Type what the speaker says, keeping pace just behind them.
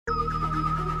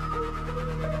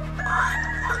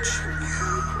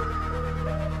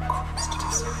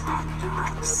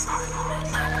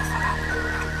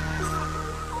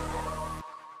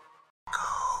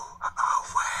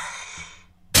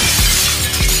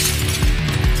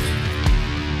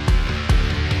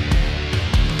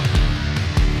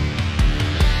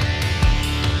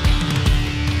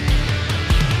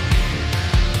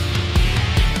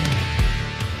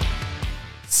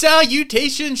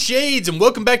Salutations, Shades, and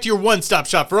welcome back to your one-stop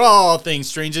shop for all things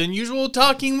strange and unusual,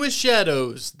 Talking with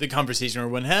Shadows. The conversation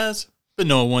everyone has, but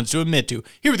no one wants to admit to.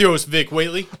 Here with your host, Vic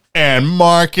Whaley. And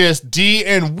Marcus D.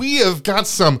 And we have got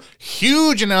some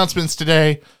huge announcements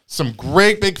today. Some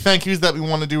great big thank yous that we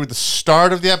want to do at the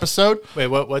start of the episode. Wait,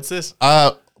 what's this?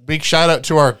 Big shout out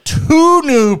to our two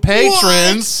new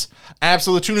patrons. What?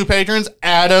 Absolute two new patrons,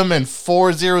 Adam and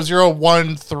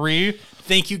 40013.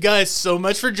 Thank you guys so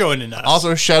much for joining us.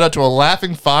 Also, shout out to a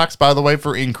Laughing Fox, by the way,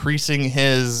 for increasing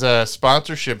his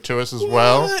sponsorship to us as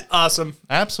well. Awesome.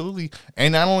 Absolutely.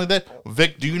 And not only that,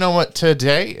 Vic, do you know what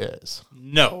today is?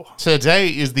 No. Today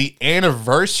is the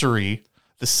anniversary,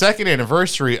 the second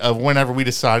anniversary of whenever we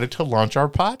decided to launch our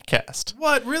podcast.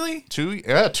 What, really? 2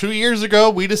 years ago,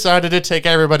 we decided to take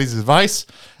everybody's advice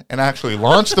and actually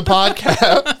launch the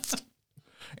podcast.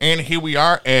 And here we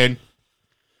are, and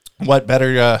what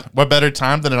better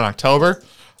time than in October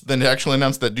than to actually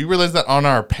announce that? Do you realize that on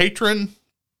our on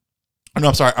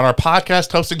our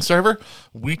podcast hosting server,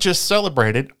 we just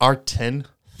celebrated our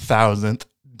 10,000th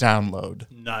download.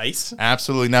 Nice.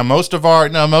 Absolutely. Now most of our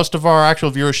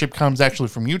actual viewership comes actually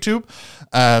from YouTube.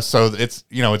 So it's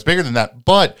bigger than that,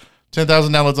 but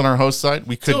 10,000 downloads on our host site.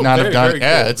 We could not have done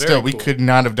it. We could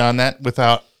not have done that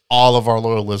without all of our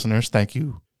loyal listeners. Thank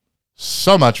you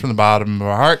so much from the bottom of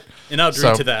our heart. And I'll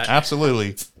drink to that.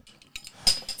 Absolutely.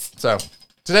 So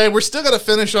today we're still going to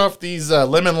finish off these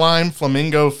lemon lime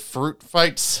flamingo fruit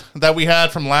fights that we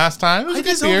had from last time. I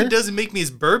just hope it doesn't make me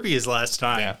as burpy as last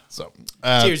time. Yeah. So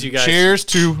cheers, you guys. Cheers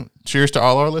to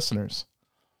all our listeners.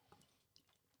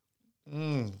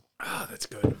 Oh, that's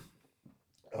good.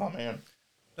 Oh man,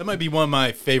 that might be one of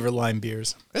my favorite lime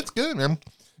beers. It's good, man.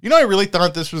 I really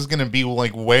thought this was going to be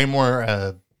like way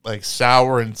more like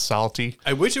sour and salty.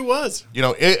 I wish it was.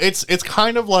 It's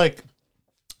kind of like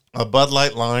a Bud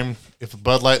Light Lime. If a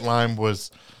Bud Light Lime was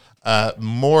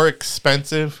more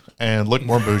expensive and looked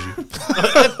more bougie.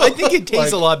 I think it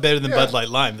tastes a lot better than Bud Light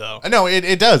Lime, though. No,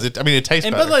 it does. It tastes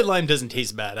and better. Bud Light Lime doesn't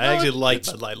taste bad. I actually like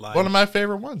Bud Light Lime. One of my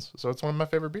favorite ones. So it's one of my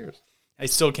favorite beers. I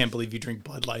still can't believe you drink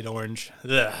Bud Light Orange.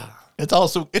 Ugh.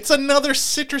 It's another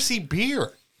citrusy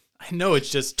beer. I know,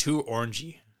 it's just too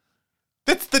orangey.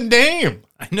 That's the name.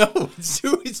 I know. It's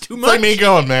too much. It's like me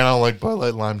going, man, I don't like Bud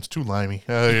Light Lime. It's too limey.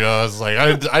 I was like,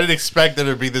 I didn't expect there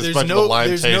to be this much of a lime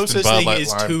taste in Bud Light Lime. There's no such thing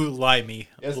as too limey.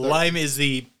 Yes, lime is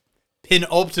the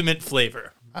penultimate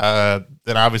flavor. Then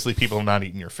obviously people have not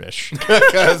eaten your fish.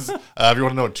 Because if you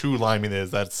want to know what too limey is,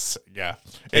 that's, yeah.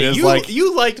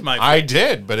 You liked my fish. I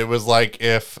did, but it was like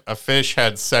if a fish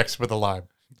had sex with a lime.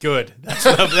 Good. That's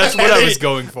what I was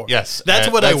going for. Yes.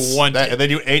 That's what I wanted. And then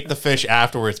you ate the fish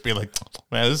afterwards, being like,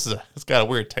 man, it's got a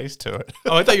weird taste to it.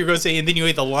 Oh, I thought you were going to say, and then you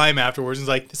ate the lime afterwards, and it's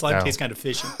like, this lime tastes kind of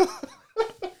fishy.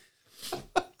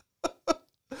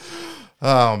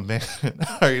 Oh, man.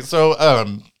 All right, so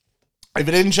if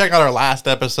you didn't check out our last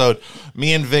episode,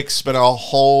 me and Vic spent the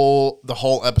whole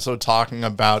episode talking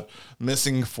about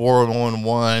missing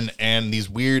 411 and these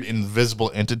weird invisible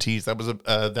entities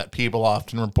that people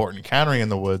often report encountering in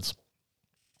the woods.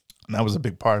 And that was a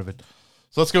big part of it.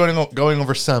 So let's go going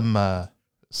over some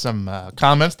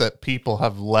comments that people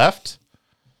have left.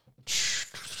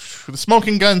 The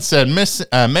Smoking Gun said,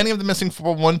 many of the missing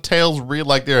 411 tales read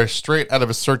like they are straight out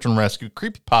of a search and rescue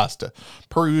creepypasta.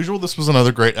 Per usual, this was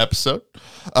another great episode.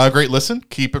 Great listen.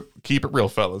 Keep it real,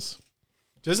 fellas.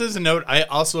 Just as a note, I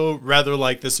also rather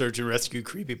like the search and rescue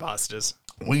creepypastas.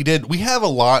 We have a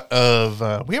lot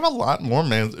more,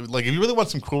 man. Like, if you really want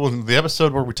some cool, the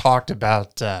episode where we talked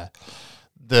about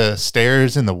the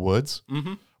stairs in the woods.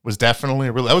 Mm-hmm. Was definitely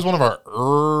that was one of our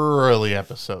early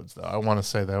episodes, though. I want to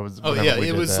say that was. Oh yeah,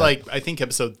 it was like I think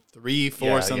episode 3,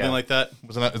 4, something like that.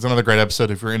 It's another great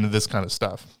episode if you're into this kind of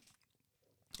stuff.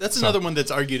 That's another one that's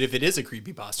argued if it is a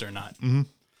creepypasta or not. Mm-hmm.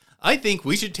 I think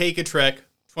we should take a trek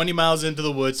 20 miles into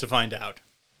the woods to find out.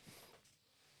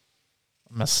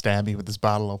 I'm gonna stab you with this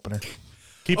bottle opener.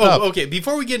 Keep it up. Okay.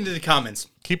 Before we get into the comments,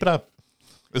 keep it up.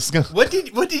 This is gonna. What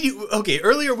did you? Okay,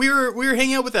 earlier we were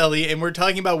hanging out with Ellie and we're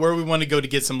talking about where we want to go to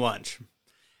get some lunch,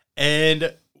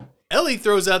 and Ellie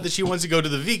throws out that she wants to go to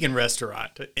the vegan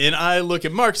restaurant. And I look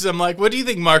at Marcus. I'm like, what do you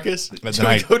think, Marcus? Should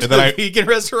we go to the vegan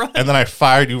restaurant? And then I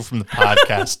fired you from the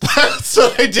podcast.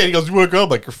 So I did. He goes, you want to go? I'm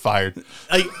like, you're fired.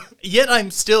 Yet I'm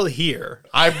still here.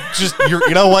 I'm just,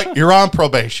 you know what? You're on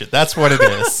probation. That's what it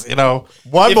is. You know,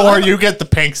 you get the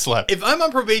pink slip. If I'm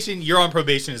on probation, you're on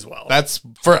probation as well.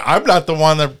 I'm not the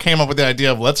one that came up with the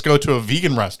idea of let's go to a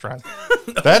vegan restaurant.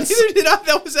 Neither did I.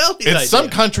 That was Ellie's idea. In some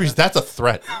countries, that's a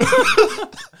threat.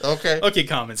 Okay,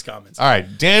 comments. All right.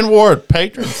 Dan Ward,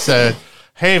 patron, said,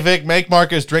 hey, Vic, make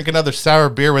Marcus drink another sour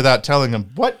beer without telling him.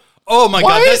 What? Oh my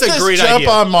God, that's a great idea. Jump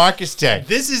on Marcus Day.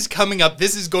 This is coming up.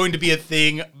 This is going to be a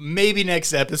thing. Maybe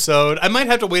next episode. I might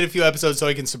have to wait a few episodes so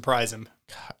I can surprise him.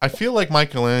 I feel like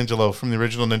Michelangelo from the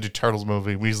original Ninja Turtles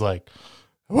movie. He's like,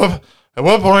 at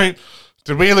what point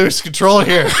did we lose control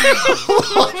here?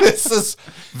 This is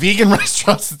vegan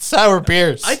restaurants and sour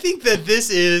beers. I think that this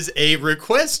is a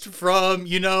request from,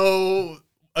 you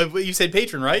said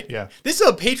patron, right? Yeah. This is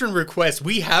a patron request.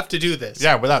 We have to do this.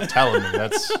 Yeah, without telling me.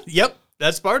 That's Yep.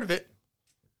 That's part of it.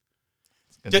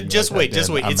 Just wait.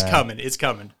 It's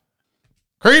coming.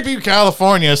 Creepy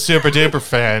California super duper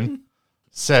fan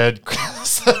said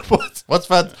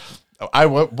I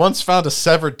once found a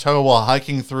severed toe while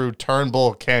hiking through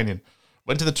Turnbull Canyon.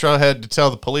 Went to the trailhead to tell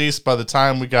the police. By the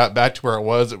time we got back to where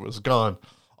it was gone.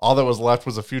 All that was left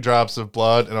was a few drops of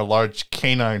blood and a large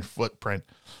canine footprint.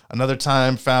 Another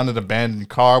time found an abandoned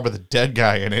car with a dead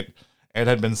guy in it. It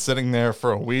had been sitting there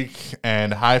for a week,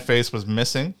 and High Face was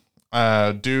missing.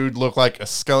 Dude looked like a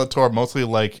Skeletor, mostly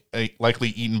likely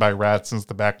eaten by rats since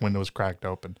the back window was cracked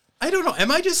open. I don't know. Am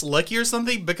I just lucky or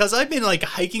something? Because I've been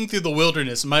hiking through the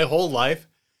wilderness my whole life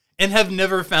and have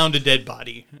never found a dead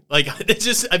body.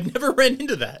 I've never ran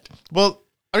into that. Well,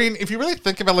 I mean, if you really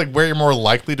think about where you're more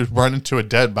likely to run into a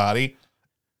dead body,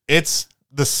 it's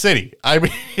the city. I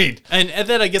mean, and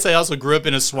then I guess I also grew up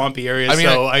in a swampy area,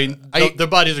 their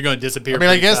bodies are going to disappear.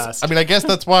 Fast. I guess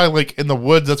that's why, in the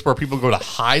woods, that's where people go to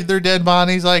hide their dead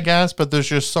bodies. I guess, but there's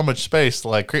just so much space.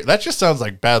 That just sounds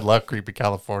like bad luck, creepy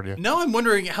California. Now I'm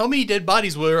wondering how many dead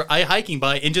bodies were I hiking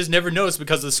by and just never noticed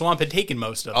because the swamp had taken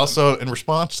most of them. Also, in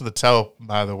response to the toe,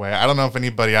 by the way, I don't know if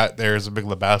anybody out there is a big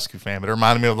Lebowski fan, but it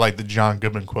reminded me of the John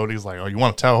Goodman quote. He's like, "Oh, you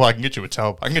want a toe? I can get you a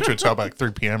toe. I can get you a toe by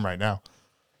 3 p.m. right now."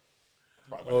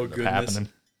 Oh, goodness. Happening.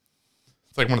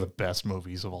 It's one of the best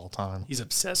movies of all time. He's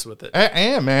obsessed with it. I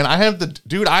am, man. I have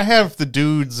the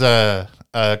dude's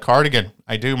cardigan.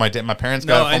 I do. My parents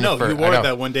got it for me. I know. You wore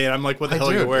that one day, and I'm like, what the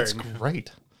hell are you wearing? It's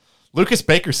great. Lucas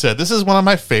Baker said, this is one of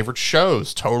my favorite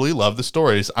shows. Totally love the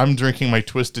stories. I'm drinking my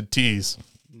twisted teas.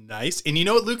 Nice. And you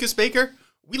know what, Lucas Baker?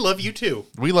 We love you, too.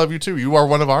 We love you, too. You are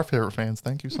one of our favorite fans.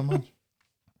 Thank you so much.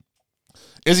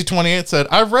 Izzy28 said,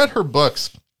 I've read her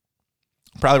books.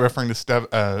 Probably referring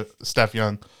to Steph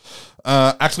Young.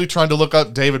 Actually trying to look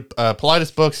up David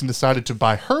Paulides' books and decided to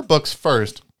buy her books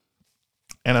first.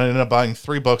 And I ended up buying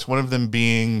 3 books, one of them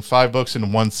being 5 books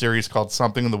in one series called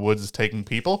Something in the Woods is Taking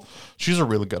People. She's a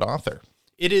really good author.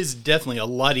 It is definitely a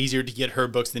lot easier to get her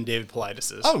books than David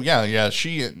Paulides'. Oh, yeah.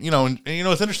 She, and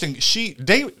it's interesting.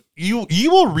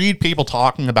 You will read people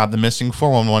talking about the missing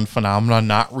 411 phenomenon,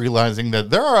 not realizing that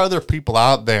there are other people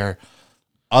out there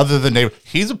other than David.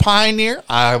 He's a pioneer.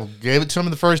 I gave it to him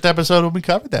in the first episode when we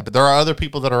covered that. But there are other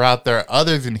people that are out there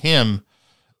other than him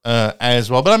as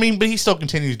well. But he still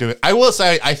continues to do it. I will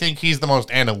say, I think he's the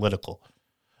most analytical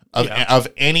of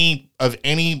any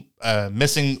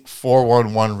missing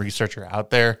 411 researcher out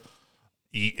there.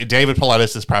 David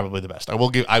Paulides is probably the best. I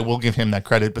will give him that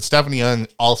credit. But Stephanie Young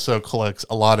also collects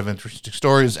a lot of interesting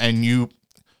stories, and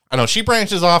I know she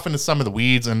branches off into some of the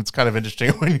weeds, and it's kind of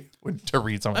interesting to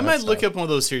read some of that. I might look up one of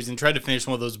those series and try to finish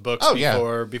one of those books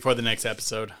before the next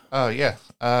episode. Oh, yeah.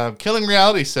 Killing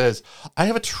Reality says, I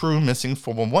have a true missing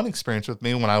 411 experience with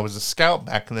me when I was a scout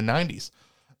back in the 90s.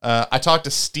 I talked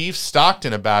to Steve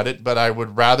Stockton about it, but I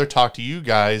would rather talk to you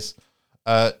guys,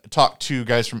 talk to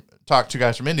guys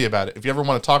from India about it. If you ever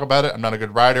want to talk about it, I'm not a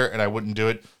good writer, and I wouldn't do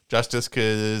it justice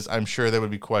because I'm sure there would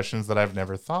be questions that I've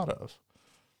never thought of.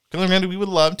 Randy, we would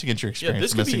love to get your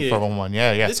experience missing 411.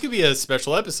 Yeah. This could be a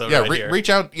special episode. Reach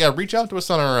out to us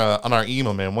on our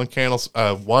email, man.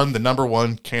 The number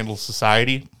one candle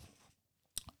society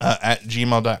at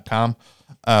gmail.com.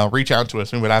 Reach out to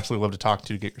us. We would absolutely love to talk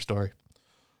to you, get your story.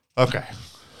 Okay.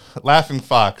 Laughing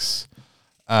Fox.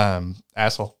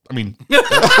 Asshole.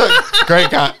 Great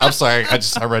guy. I'm sorry.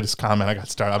 I read his comment. I got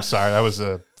started. I'm sorry. That was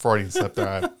a Freudian slip there.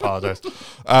 I apologize.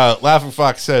 Laughing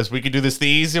Fox says, we could do this the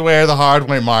easy way or the hard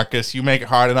way, Marcus. You make it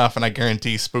hard enough, and I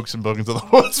guarantee Spooks and Boogans of the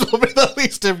Woods will be the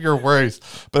least of your worries.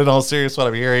 But in all seriousness, what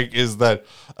I'm hearing is that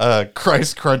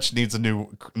Christ Crunch needs a new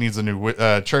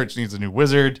church needs a new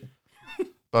wizard.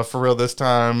 But for real, this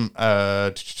time,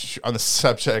 on the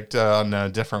subject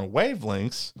on different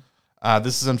wavelengths,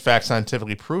 this is in fact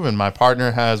scientifically proven. My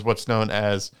partner has what's known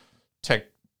as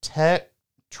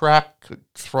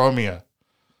tetrachromia.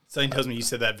 Something tells me you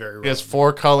said that very wrong. He has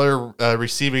 4 color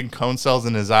receiving cone cells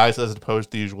in his eyes as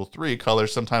opposed to the usual 3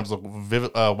 colors. Sometimes look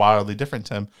wildly different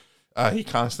to him. He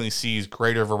constantly sees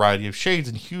greater variety of shades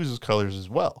and hues of colors as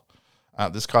well.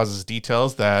 This causes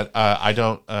details that I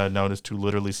don't notice to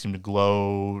literally seem to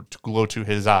glow to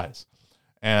his eyes.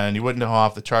 And you wouldn't know how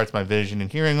off the charts my vision and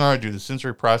hearing are due to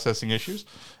sensory processing issues.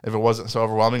 If it wasn't so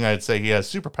overwhelming, I'd say he has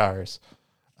superpowers.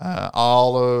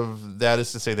 All of that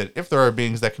is to say that if there are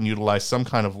beings that can utilize some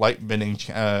kind of light-bending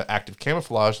active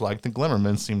camouflage like the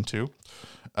Glimmermen seem to,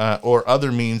 or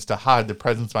other means to hide their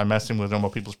presence by messing with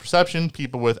normal people's perception,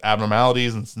 people with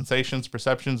abnormalities and sensations,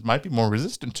 perceptions might be more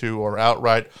resistant to or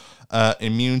outright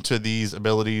immune to these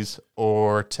abilities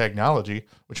or technology,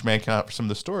 which may account for some of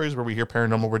the stories where we hear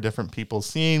paranormal where different people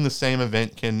seeing the same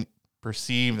event can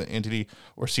perceive the entity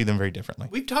or see them very differently.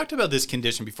 We've talked about this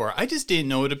condition before. I just didn't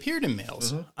know it appeared in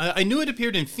males. Mm-hmm. I knew it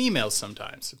appeared in females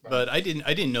sometimes, but I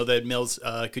didn't know that males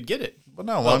could get it. Well,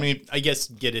 no, well, I mean, I guess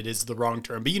 "get it" is the wrong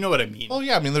term, but you know what I mean. Well,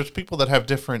 yeah, I mean, there's people that have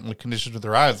different conditions with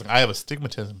their eyes. Like, I have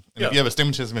astigmatism. And if you have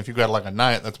astigmatism, if you got like a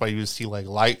night, that's why you see like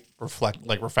light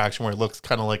refraction, where it looks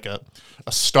kind of like a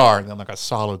star and then like a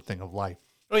solid thing of light.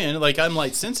 Oh yeah, and like I'm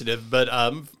light sensitive, but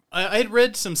I had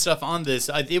read some stuff on this.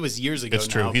 It was years ago. It's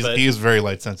true. Now, He is very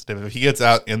light sensitive. If he gets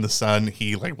out in the sun,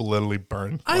 he like will literally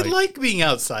burn. I like being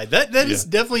outside. That is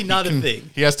definitely not a thing.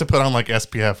 He has to put on like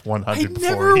SPF 100 I before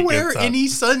never he wear gets out. any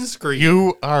sunscreen.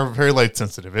 You are very light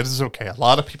sensitive. It is okay. A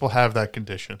lot of people have that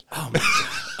condition.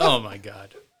 Oh my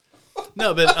god.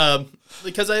 No, but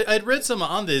because I'd read some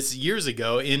on this years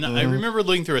ago, and I remember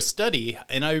looking through a study,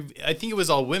 and I think it was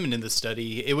all women in the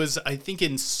study. It was, I think,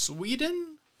 in Sweden.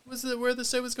 Was it where the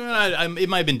study was going on? It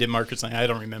might have been Denmark or something. I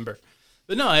don't remember.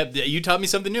 But no, you taught me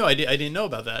something new. I didn't know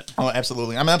about that. Oh,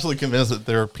 absolutely. I'm absolutely convinced that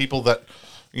there are people that,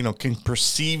 can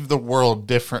perceive the world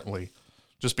differently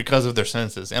just because of their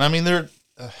senses. And I mean,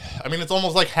 it's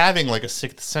almost like having like a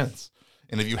sixth sense.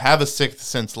 And if you have a sixth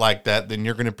sense like that, then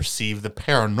you're going to perceive the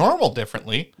paranormal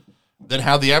differently than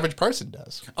how the average person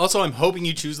does. Also, I'm hoping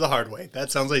you choose the hard way.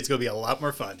 That sounds like it's going to be a lot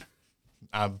more fun.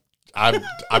 I'm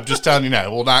just telling you now. I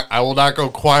will not go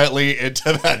quietly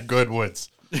into that good woods.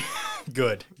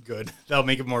 Good. That'll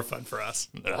make it more fun for us.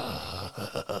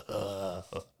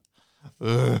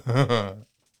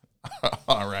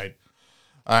 All right.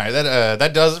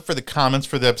 That does it for the comments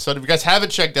for the episode. If you guys haven't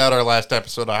checked out our last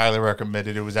episode, I highly recommend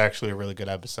it. It was actually a really good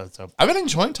episode. So I've been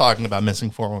enjoying talking about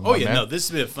missing 411. Oh yeah, man. No, this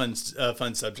has been a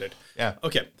fun subject. Yeah.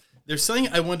 Okay. There's something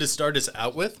I wanted to start us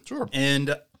out with. Sure.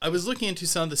 And I was looking into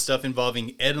some of the stuff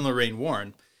involving Ed and Lorraine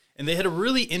Warren, and they had a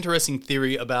really interesting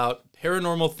theory about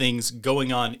paranormal things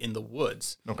going on in the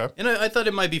woods. Okay. And I thought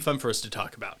it might be fun for us to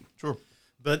talk about. Sure.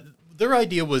 But their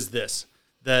idea was this,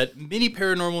 that many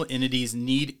paranormal entities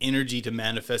need energy to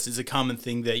manifest is a common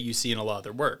thing that you see in a lot of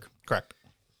their work. Correct.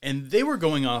 And they were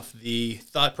going off the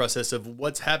thought process of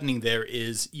what's happening there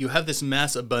is you have this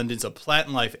mass abundance of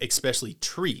plant life, especially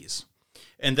trees.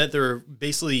 And that they're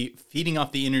basically feeding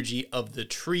off the energy of the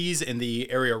trees and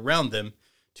the area around them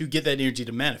to get that energy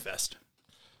to manifest.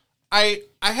 I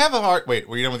have a hard... Wait,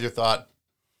 were you done with your thought?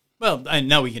 Well,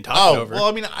 now we can talk it over. Well,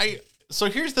 I mean, so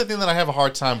here's the thing that I have a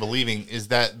hard time believing is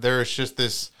that there's just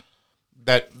this...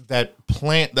 That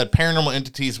paranormal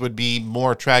entities would be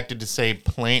more attracted to, say,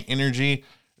 plant energy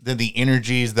than the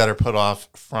energies that are put off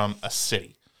from a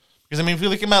city. Because, I mean, if you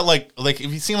look about, like if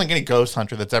you've seen, like, any ghost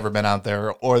hunter that's ever been out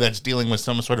there or that's dealing with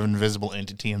some sort of invisible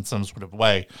entity in some sort of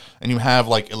way, and you have,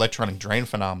 like, electronic drain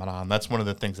phenomenon, that's one of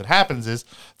the things that happens is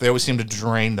they always seem to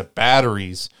drain the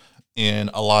batteries in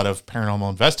a lot of paranormal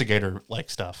investigator-like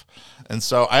stuff. And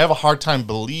so I have a hard time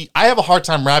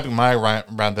wrapping my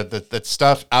around that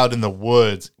stuff out in the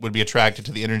woods would be attracted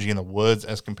to the energy in the woods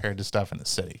as compared to stuff in the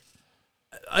city.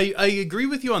 I agree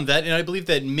with you on that, and I believe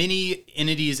that many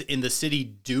entities in the city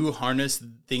do harness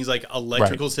things like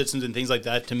electrical systems and things like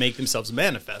that to make themselves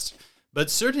manifest. But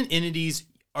certain entities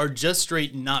are just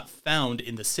straight not found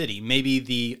in the city. Maybe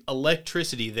the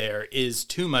electricity there is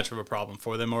too much of a problem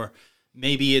for them, or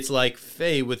maybe it's like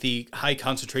Fae with the high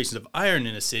concentrations of iron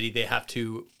in a city, they have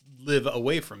to live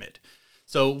away from it.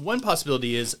 So one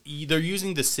possibility is they're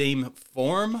using the same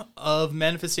form of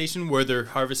manifestation where they're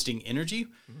harvesting energy,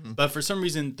 but for some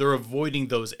reason they're avoiding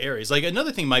those areas. Like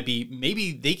another thing might be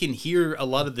maybe they can hear a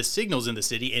lot of the signals in the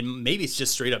city and maybe it's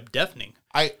just straight up deafening.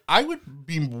 I would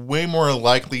be way more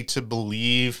likely to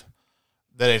believe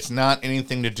that it's not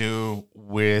anything to do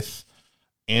with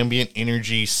ambient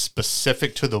energy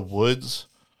specific to the woods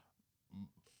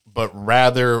but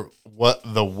rather what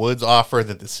the woods offer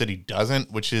that the city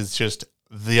doesn't, which is just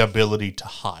the ability to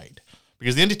hide.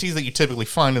 Because the entities that you typically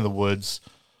find in the woods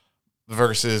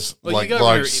versus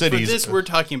large cities. For this, we're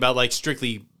talking about like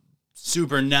strictly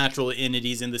supernatural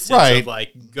entities in the sense of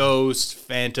like ghosts,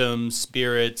 phantoms,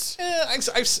 spirits.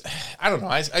 I don't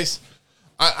know.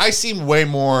 I seem way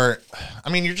more. I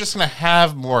mean, you're just going to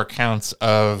have more accounts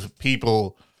of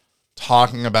people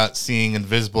talking about seeing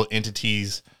invisible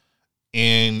entities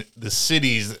in the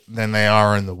cities than they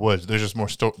are in the woods. There's just more.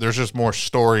 There's just more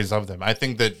stories of them. I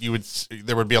think that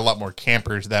there would be a lot more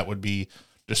campers that would be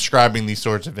describing these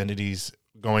sorts of entities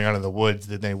going on in the woods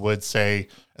than they would say.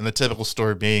 And the typical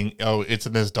story being, oh, it's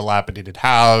in this dilapidated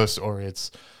house, or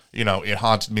it's, it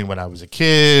haunted me when I was a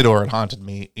kid, or it haunted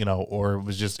me, or it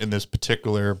was just in this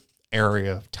particular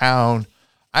area of town.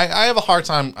 I have a hard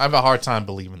time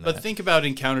believing that. But think about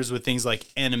encounters with things like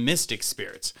animistic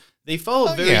spirits. They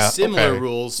follow very similar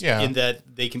rules in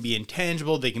that they can be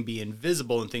intangible, they can be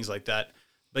invisible, and things like that.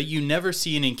 But you never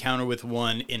see an encounter with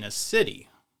one in a city.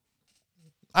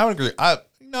 I would agree. I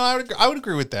would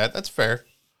agree with that. That's fair.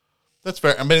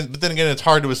 I mean, but then again, it's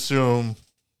hard to assume.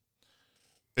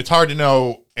 It's hard to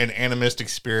know an animistic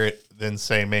spirit than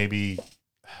say maybe,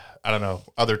 I don't know,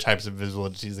 other types of visual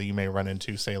entities that you may run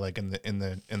into, say like in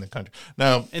the country.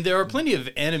 Now, and there are plenty of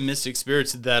animistic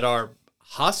spirits that are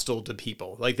hostile to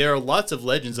people. Like there are lots of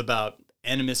legends about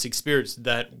animistic spirits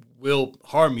that will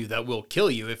harm you, that will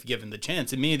kill you if given the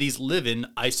chance. And many of these live in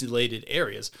isolated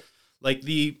areas,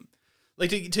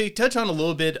 to touch on a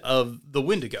little bit of the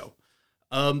Wendigo.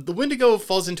 The Wendigo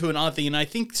falls into an odd thing, and I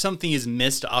think something is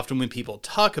missed often when people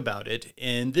talk about it.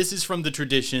 And this is from the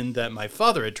tradition that my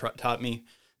father had taught me,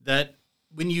 that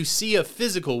when you see a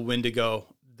physical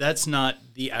Wendigo, that's not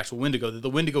the actual Wendigo. The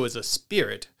Wendigo is a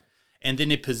spirit, and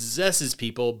then it possesses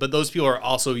people, but those people are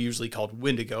also usually called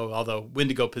Wendigo, although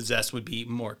Wendigo possessed would be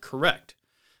more correct.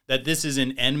 That this is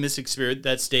an animistic spirit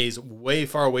that stays way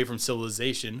far away from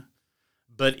civilization,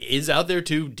 but is out there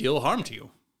to deal harm to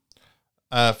you.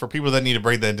 For people that need to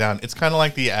break that down, it's kind of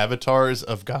like the avatars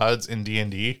of gods in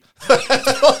D&D.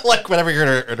 Like whenever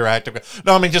you're interactive.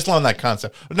 No, I mean just along that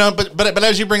concept. No, but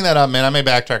as you bring that up, man, I may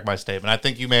backtrack my statement. I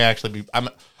think you may actually be.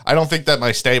 I don't think that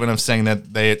my statement of saying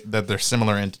that they're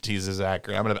similar entities is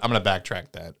accurate. I'm gonna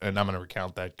backtrack that, and I'm gonna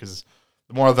recount that, because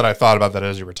the more that I thought about that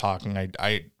as you were talking,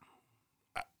 I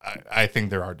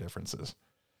think there are differences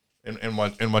in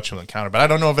what you'll encounter, but I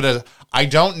don't know if it is. I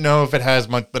don't know if it has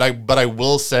much, but I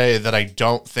will say that I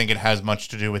don't think it has much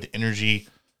to do with energy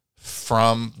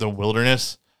from the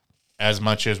wilderness as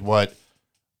much as what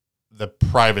the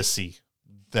privacy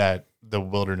that the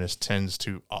wilderness tends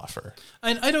to offer.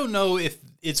 And I don't know if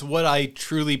it's what I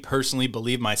truly personally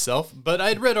believe myself, but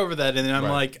I'd read over that and I'm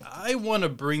like, I want to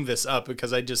bring this up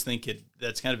because I just think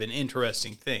that's kind of an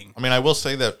interesting thing. I mean, I will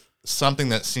say that something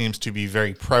that seems to be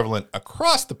very prevalent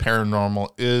across the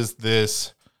paranormal is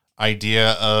this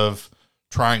idea of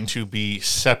trying to be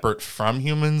separate from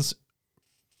humans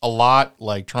a lot,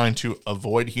 like trying to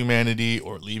avoid humanity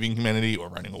or leaving humanity or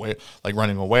running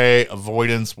away,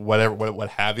 avoidance, whatever, what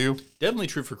have you. Definitely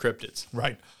true for cryptids.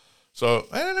 Right. So,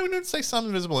 I would say some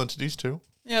invisible entities too.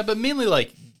 Yeah, but mainly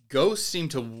like ghosts seem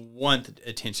to want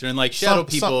attention, and like shadow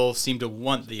people seem to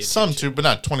want the attention. Some too, but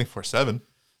not 24/7.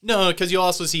 No, because you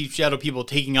also see shadow people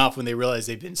taking off when they realize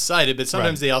they've been sighted, but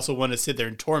sometimes they also want to sit there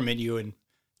and torment you and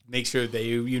make sure that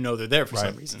you know they're there for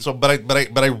some reason. So, but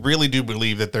I really do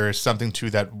believe that there is something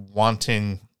to that,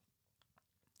 wanting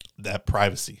that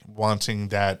privacy, wanting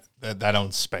that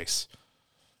own space,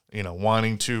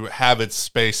 wanting to have its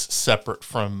space separate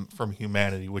from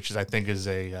humanity, which is, I think, is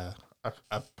a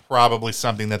probably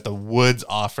something that the woods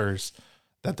offers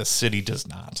that the city does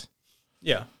not.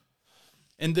 Yeah.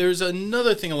 And there's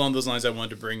another thing along those lines I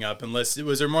wanted to bring up. Was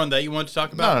there more on that you wanted to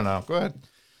talk about? No. Go ahead.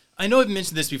 I know I've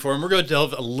mentioned this before, and we're going to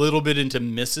delve a little bit into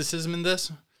mysticism in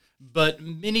this. But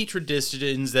many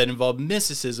traditions that involve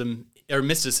mysticism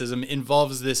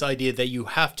involves this idea that you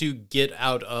have to get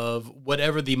out of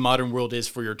whatever the modern world is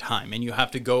for your time, and you have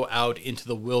to go out into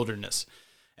the wilderness.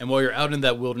 And while you're out in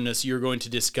that wilderness, you're going to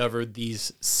discover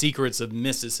these secrets of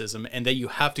mysticism, and that you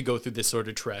have to go through this sort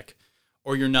of trek,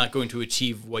 or you're not going to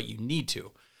achieve what you need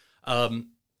to.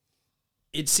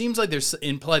 It seems like there's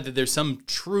implied that there's some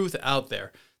truth out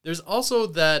there. There's also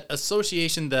that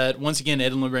association that, once again,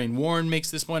 Ed and Lorraine Warren makes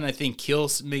this point. I think Kill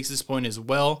makes this point as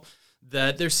well,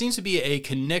 that there seems to be a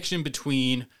connection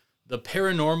between the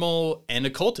paranormal and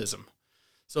occultism.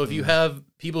 So if you have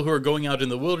people who are going out in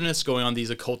the wilderness, going on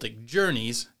these occultic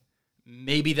journeys,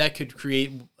 maybe that could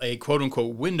create a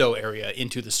quote-unquote window area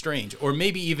into the strange. Or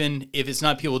maybe even if it's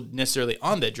not people necessarily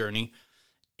on that journey,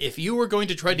 if you were going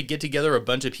to try to get together a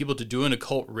bunch of people to do an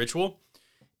occult ritual,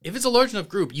 if it's a large enough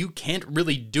group, you can't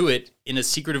really do it in a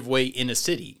secretive way in a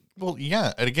city. Well,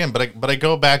 yeah, and again, but I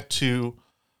go back to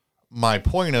my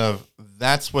point of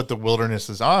that's what the wilderness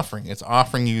is offering. It's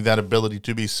offering you that ability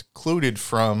to be secluded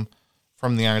from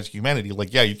the eyes of humanity.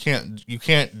 Like, yeah, you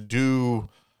can't do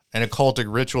an occultic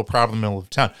ritual probably in the middle of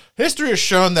town. History has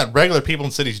shown that regular people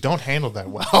in cities don't handle that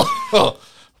well.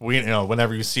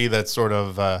 Whenever you see that sort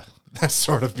of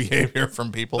behavior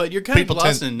from people. But you're kind of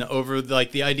glossing over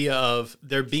the idea of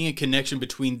there being a connection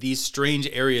between these strange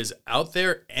areas out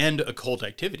there and occult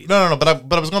activity. No.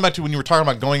 But I was going back to when you were talking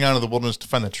about going out into the wilderness to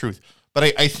find the truth.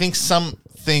 But I think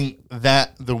something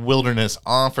that the wilderness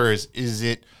offers is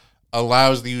it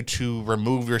allows you to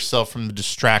remove yourself from the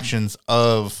distractions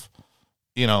of,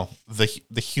 the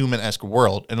human-esque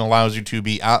world, and allows you to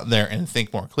be out there and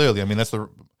think more clearly. I mean, that's the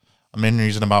main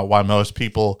reason about why most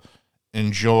people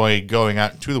enjoy going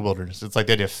out to the wilderness. It's like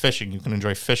the idea of fishing. You can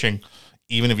enjoy fishing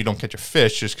even if you don't catch a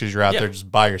fish, just because you're out there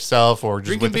just by yourself or just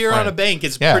drinking with beer on a bank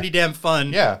is pretty damn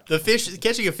fun. Yeah,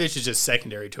 catching a fish is just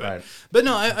secondary to it. Right. But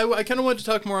no, I kind of want to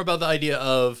talk more about the idea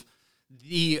of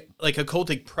the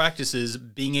occultic practices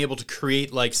being able to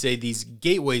create, say, these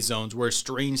gateway zones where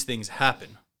strange things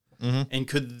happen. Mm-hmm. And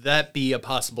could that be a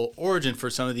possible origin for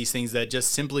some of these things that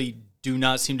just simply do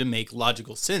not seem to make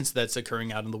logical sense that's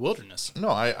occurring out in the wilderness? No,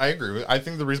 I agree. I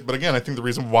think the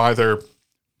reason why they're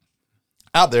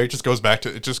out there, it just goes back to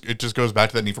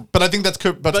that need for. But I think that's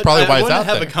probably why it's out there. I want to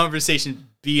have a conversation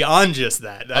beyond just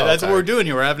that. That's what we're doing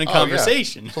here. We're having a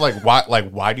conversation. Yeah. So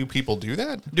why do people do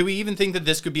that? Do we even think that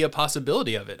this could be a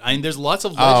possibility of it? I mean, there's lots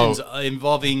of legends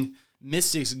involving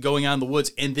mystics going out in the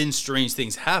woods and then strange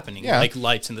things happening, like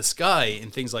lights in the sky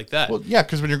and things like that. Well, yeah,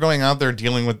 because when you're going out there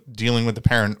dealing with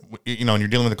the and you're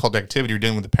dealing with occult activity, you're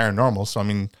dealing with the paranormal. So I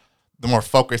mean, the more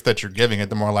focus that you're giving it,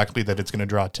 the more likely that it's going to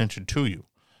draw attention to you.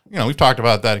 We've talked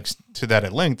about that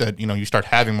at length. That you start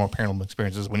having more paranormal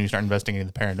experiences when you start investigating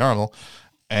the paranormal,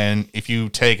 and if you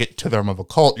take it to the realm of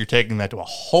occult, you're taking that to a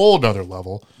whole nother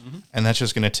level, and that's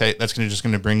just going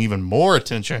to bring even more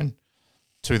attention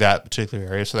to that particular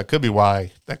area. So that could be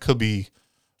why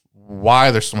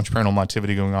there's so much paranormal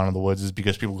activity going on in the woods, is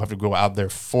because people have to go out there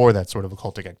for that sort of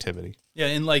occultic activity. Yeah,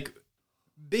 and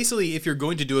basically, if you're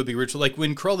going to do a big ritual, like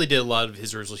when Crowley did a lot of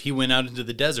his rituals, he went out into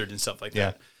the desert and stuff like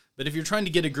that. But if you're trying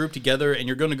to get a group together and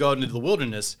you're going to go out into the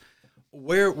wilderness,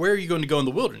 where are you going to go in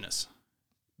the wilderness?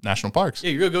 National parks.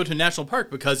 Yeah, you're going to go to a national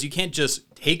park because you can't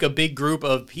just take a big group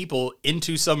of people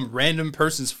into some random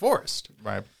person's forest.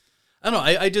 Right. I don't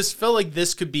know. I just felt like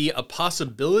this could be a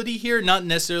possibility here. Not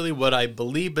necessarily what I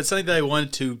believe, but something that I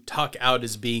wanted to talk out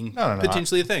as being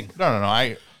potentially a thing.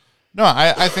 No,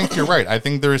 I think you're right. I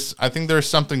think there's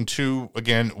something to,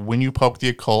 again, when you poke the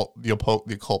occult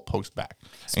pokes back.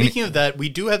 Speaking of that, we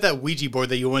do have that Ouija board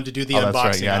that you wanted to do the unboxing.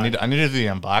 That's right. Yeah, I need to do the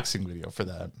unboxing video for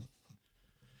that.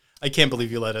 I can't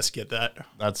believe you let us get that.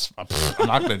 I'm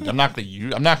not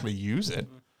gonna use it.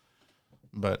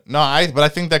 But no, I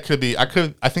think that could be. I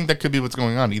think that could be what's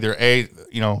going on. Either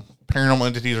paranormal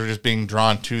entities are just being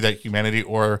drawn to that humanity,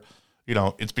 or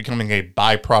it's becoming a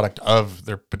byproduct of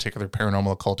their particular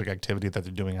paranormal occultic activity that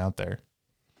they're doing out there.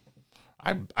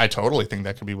 I totally think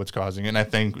that could be what's causing it. And I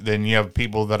think then you have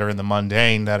people that are in the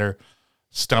mundane that are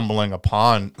stumbling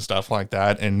upon stuff like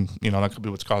that, and that could be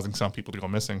what's causing some people to go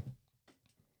missing.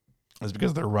 Is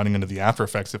because they're running into the after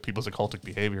effects of people's occultic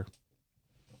behavior.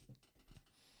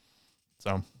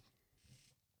 So,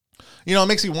 it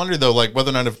makes you wonder though,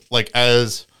 whether or not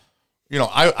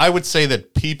I would say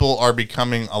that people are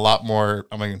becoming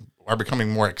are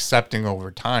becoming more accepting over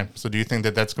time. So do you think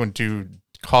that that's going to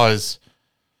cause,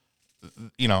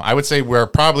 I would say we're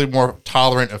probably more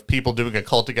tolerant of people doing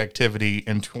occultic activity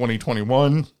in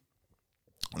 2021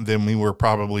 than we were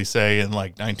probably, say, in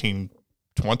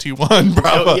 1921.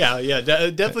 Probably. Oh, yeah,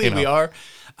 definitely we are.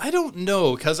 I don't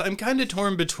know, because I'm kind of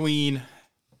torn between,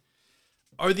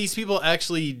 are these people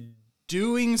actually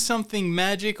doing something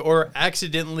magic or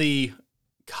accidentally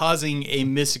causing a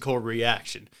mystical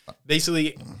reaction?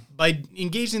 Basically, by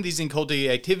engaging in these occultic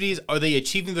activities, are they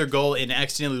achieving their goal and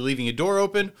accidentally leaving a door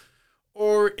open?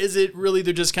 Or is it really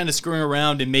they're just kind of screwing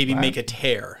around and maybe make a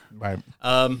tear? Right.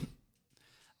 I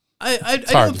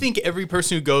don't think every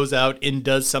person who goes out and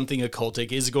does something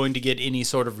occultic is going to get any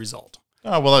sort of result.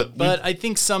 But I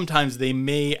think sometimes they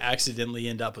may accidentally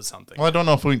end up with something. Well, I don't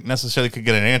know if we necessarily could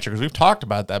get an answer, because we've talked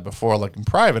about that before, in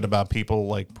private, about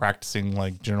people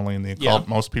practicing generally in the occult. Yeah.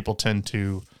 Most people tend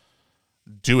to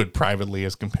do it privately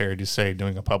as compared to, say,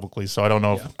 doing it publicly. So I don't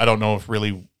know. I don't know if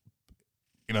really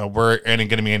we're going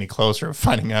to be any closer of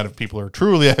finding out if people are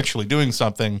truly actually doing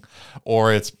something,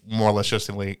 or it's more or less just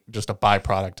a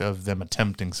byproduct of them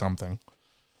attempting something.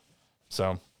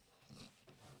 So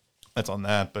that's on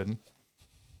that. But let's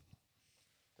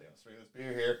drink this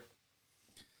beer here.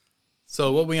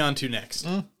 So what are we on to next?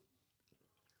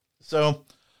 So,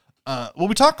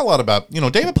 we talk a lot about,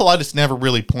 David Paulides never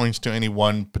really points to any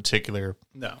one particular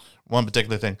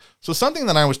thing. So something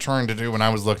that I was trying to do when I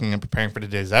was looking and preparing for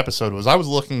today's episode was I was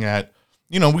looking at,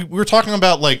 we were talking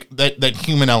about like that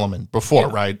human element before,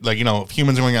 right? Like,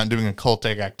 humans going out and doing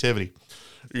occultic activity.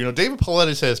 David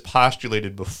Paulides has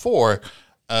postulated before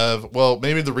of, well,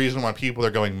 maybe the reason why people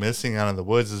are going missing out of the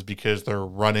woods is because they're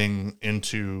running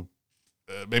into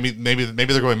maybe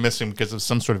they're going missing because of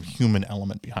some sort of human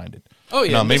element behind it. Oh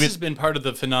yeah, maybe this has been part of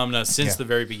the phenomena since the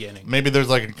very beginning. Maybe there's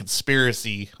like a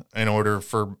conspiracy in order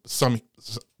for some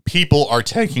people are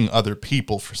taking other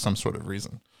people for some sort of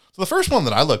reason. So the first one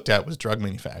that I looked at was drug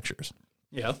manufacturers.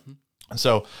 Yeah.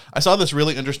 So I saw this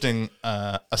really interesting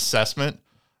assessment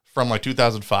from like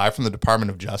 2005 from the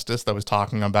Department of Justice that was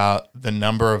talking about the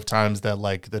number of times that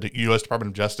like the U.S. Department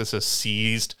of Justice has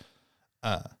seized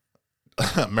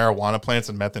marijuana plants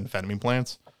and methamphetamine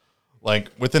plants. Like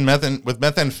with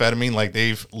methamphetamine, like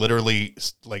they've literally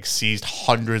like seized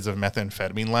hundreds of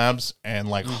methamphetamine labs and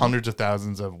like hundreds of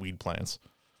thousands of weed plants.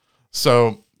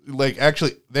 So like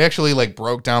they actually like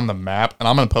broke down the map, and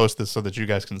I'm going to post this so that you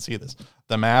guys can see this.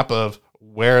 The map of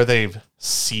where they've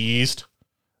seized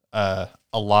a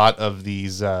lot of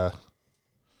these okay,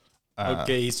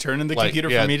 he's turning the computer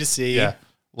for me to see. Yeah.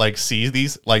 Like seize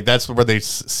these, like that's where they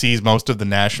seize most of the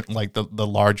national, like the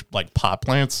large like pot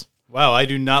plants. Wow, I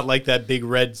do not like that big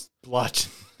red blotch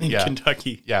in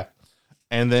Kentucky. Yeah,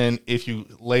 and then if you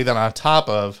lay that on top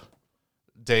of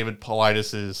David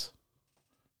Paulides's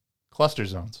cluster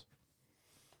zones,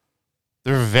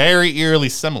 they're very eerily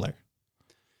similar.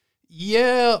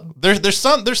 Yeah, there's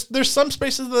some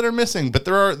spaces that are missing, but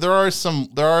there are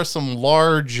some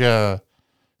large.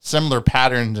 Similar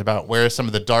patterns about where some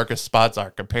of the darkest spots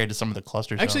are compared to some of the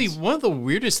cluster zones. Actually, one of the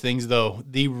weirdest things, though,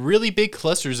 the really big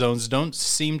cluster zones don't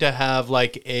seem to have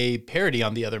like a parity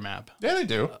on the other map. Yeah, they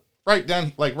do. Right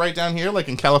down here, like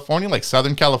in California, like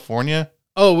Southern California.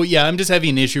 Oh, well, yeah, I'm just having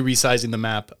an issue resizing the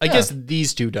map. I guess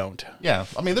these two don't. Yeah,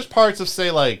 I mean, there's parts of, say,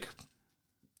 like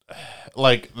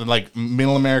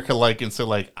Middle America, like in, say,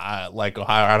 like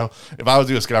Ohio. I don't. If I was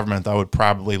the U.S. government, I would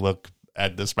probably look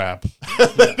at this map.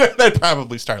 They'd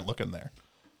probably start looking there,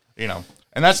 and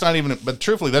that's not even, but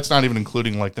truthfully, that's not even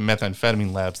including like the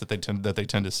methamphetamine labs that they tend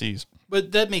to seize.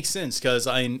 But that makes sense because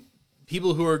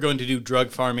people who are going to do drug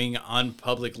farming on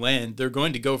public land, they're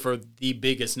going to go for the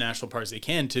biggest national parks they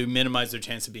can to minimize their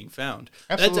chance of being found.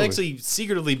 Absolutely. That's actually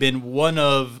secretly been one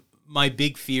of my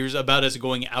big fears about us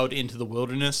going out into the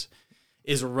wilderness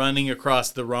is running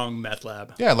across the wrong meth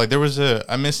lab. Yeah, like there was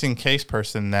a missing case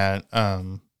person that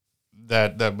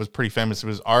that was pretty famous. It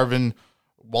was Arvin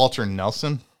Walter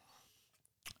Nelson,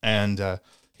 and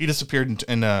he disappeared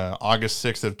in August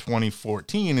 6th of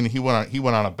 2014, and he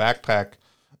went on a backpack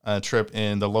trip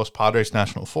in the Los Padres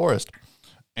National Forest,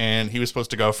 and he was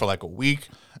supposed to go for like a week,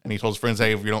 and he told his friends,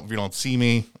 "Hey, if you don't see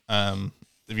me,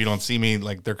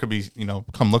 like there could be,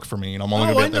 come look for me, and I'm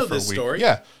only gonna be out there for a week." Story.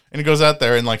 Yeah, and he goes out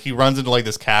there and like he runs into like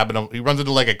this cabin. He runs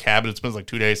into like a cabin. It spends like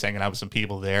 2 days hanging out with some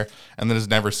people there, and then is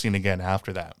never seen again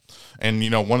after that. And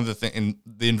one of the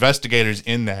investigators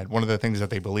in that, one of the things that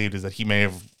they believed is that he may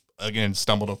have again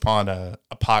stumbled upon a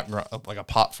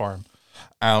pot farm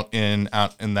out in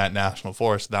that national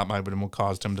forest. That might have been what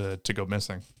caused him to go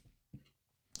missing.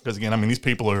 Because again, I mean, these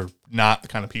people are not the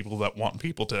kind of people that want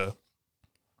people to,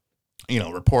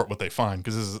 report what they find.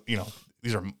 Because this is,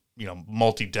 these are,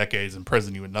 multi-decades in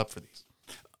prison. You end up for these.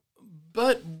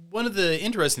 But one of the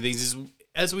interesting things is,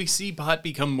 as we see pot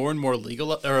become more and more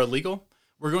illegal,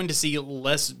 we're going to see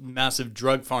less massive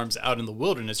drug farms out in the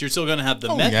wilderness. You're still going to have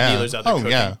the meth dealers out there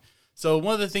cooking. Yeah. So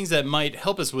one of the things that might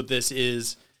help us with this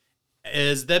is,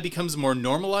 as that becomes more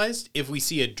normalized, if we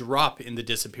see a drop in the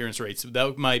disappearance rates,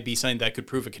 that might be something that could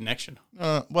prove a connection.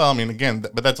 Well, I mean, again,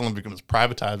 but that's only becomes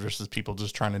privatized versus people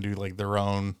just trying to do like their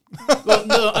own. Well,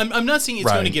 no, I'm not saying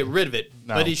it's going to get rid of it,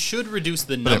 but it should reduce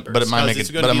the numbers. But it might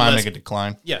make a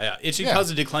decline. Yeah, it should cause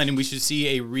a decline, and we should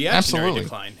see a reactionary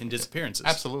decline in disappearances.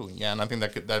 Absolutely, yeah, and I think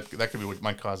that could be what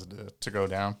might cause it to go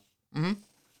down. Mm-hmm.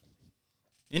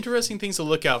 Interesting things to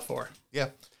look out for. Yeah.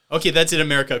 Okay, that's it,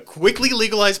 America. Quickly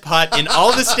legalize pot in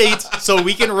all the states so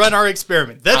we can run our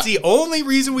experiment. That's the only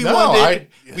reason we want it.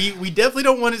 We definitely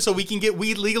don't want it so we can get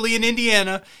weed legally in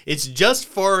Indiana. It's just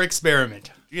for our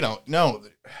experiment.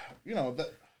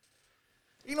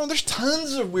 there's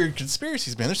tons of weird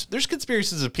conspiracies, man. There's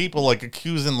conspiracies of people like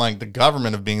accusing like the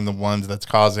government of being the ones that's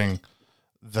causing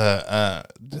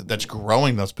that's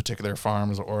growing those particular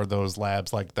farms or those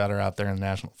labs like that are out there in the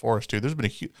national forest too. There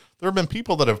have been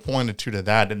people that have pointed to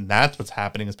that, and that's what's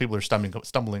happening is people are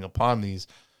stumbling upon these,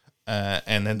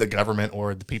 and then the government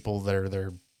or the people that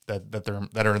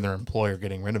are in their employ are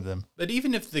getting rid of them. But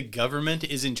even if the government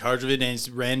is in charge of it and it's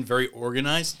ran very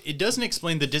organized, it doesn't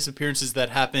explain the disappearances that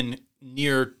happen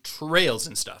near trails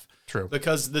and stuff. True.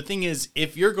 Because the thing is,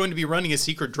 if you're going to be running a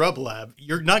secret drug lab,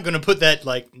 you're not going to put that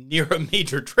like near a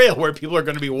major trail where people are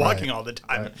going to be walking all the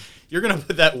time. Right. You're going to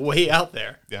put that way out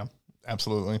there. Yeah,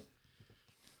 absolutely.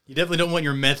 You definitely don't want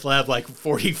your meth lab like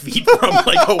 40 feet from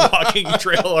like a walking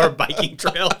trail or a biking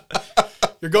trail.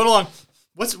 You're going along.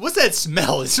 What's that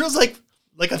smell? It smells like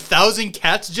 1,000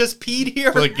 cats just peed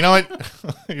here. Like, you know what?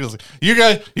 You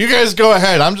guys go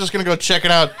ahead. I'm just gonna go check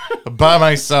it out by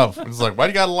myself. It's like, why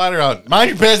do you got a lighter out? Mind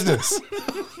your business.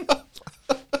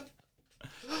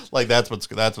 Like that's what's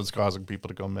causing people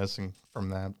to go missing from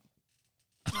that.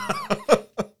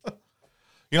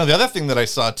 The other thing that I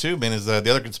saw too, man, is the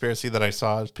other conspiracy that I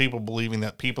saw is people believing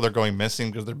that people are going missing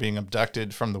because they're being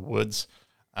abducted from the woods,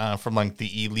 from like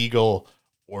the illegal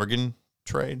organ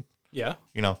trade. Yeah.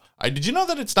 Did you know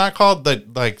that it's not called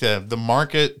the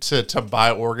market to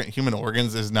buy human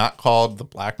organs is not called the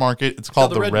black market. It's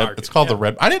called the red market. It's called the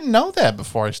red. I didn't know that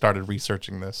before I started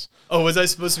researching this. Oh, was I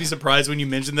supposed to be surprised when you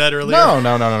mentioned that earlier?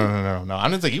 No. I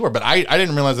didn't think you were, but I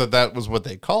didn't realize that was what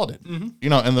they called it.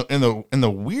 Mm-hmm. And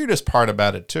the weirdest part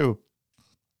about it too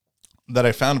that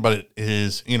I found about it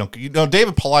is,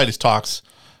 David Paulides talks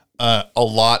a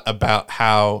lot about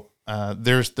how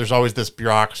there's always this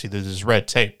bureaucracy, there's this red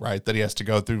tape, right, that he has to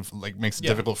go through, like makes it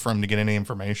difficult for him to get any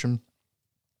information.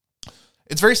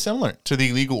 It's very similar to the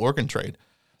illegal organ trade.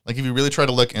 Like if you really try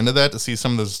to look into that to see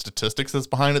some of the statistics that's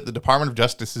behind it, the Department of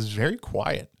Justice is very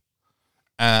quiet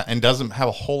and doesn't have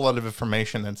a whole lot of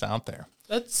information that's out there.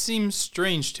 That seems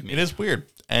strange to me. It is weird.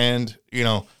 And,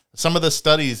 some of the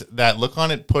studies that look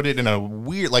on it put it in a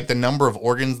weird, like the number of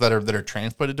organs that are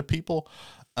transplanted to people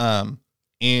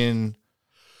in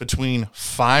between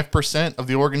 5% of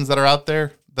the organs that are out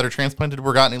there that are transplanted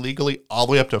were gotten illegally, all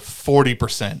the way up to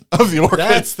 40% of the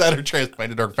organs that are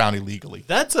transplanted are found illegally.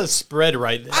 That's a spread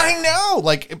right there. I know,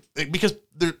 because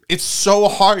it's so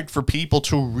hard for people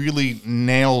to really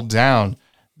nail down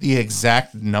the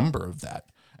exact number of that.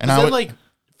 And was that like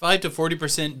 5 to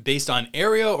 40% based on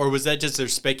area, or was that just their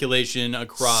speculation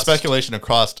across? Speculation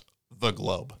across the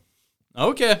globe.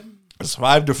 Okay. It's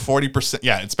 5 to 40%.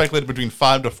 Yeah, it's speculated between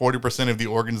 5 to 40% of the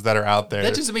organs that are out there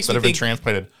that just makes that me have think been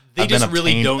transplanted. They just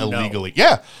really don't illegally.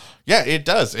 know. Yeah, it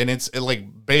does, and it's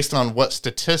based on what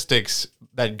statistics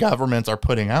that governments are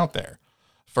putting out there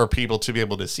for people to be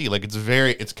able to see. Like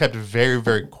it's kept very,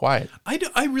 very quiet.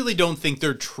 I really don't think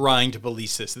they're trying to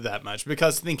police this that much,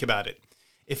 because think about it.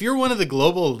 If you're one of the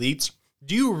global elites,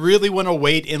 do you really want to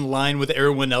wait in line with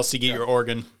everyone else to get your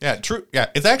organ? Yeah, true. Yeah,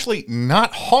 it's actually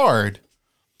not hard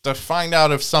to find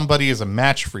out if somebody is a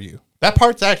match for you. That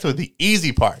part's actually the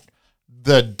easy part.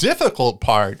 The difficult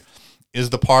part is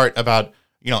the part about,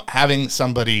 having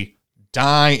somebody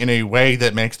die in a way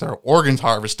that makes their organs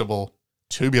harvestable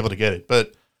to be able to get it.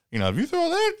 But, if you throw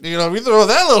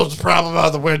that little problem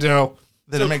out the window,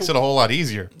 then it makes it a whole lot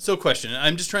easier. So question,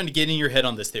 I'm just trying to get in your head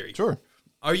on this theory. Sure.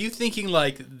 Are you thinking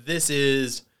like this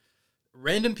is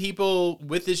random people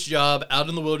with this job out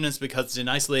in the wilderness because it's an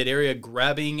isolated area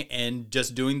grabbing and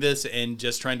just doing this and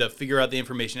just trying to figure out the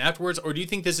information afterwards? Or do you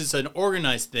think this is an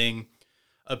organized thing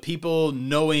of people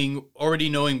already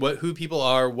knowing who people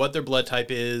are, what their blood type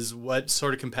is, what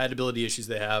sort of compatibility issues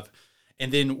they have,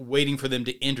 and then waiting for them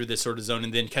to enter this sort of zone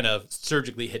and then kind of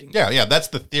surgically hitting them? Yeah, that's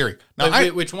the theory. Now,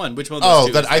 which one?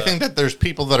 I think that there's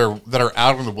people that are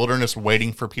out in the wilderness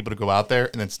waiting for people to go out there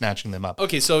and then snatching them up.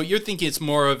 Okay, so you're thinking it's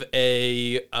more of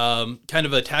a kind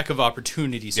of attack of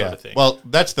opportunity sort of thing. Well,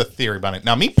 that's the theory about it.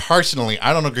 Now, me personally,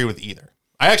 I don't agree with either.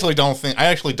 I actually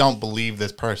don't believe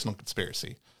this personal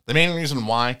conspiracy. The main reason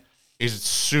why is it's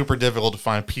super difficult to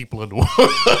find people in the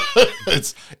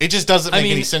woods. It just doesn't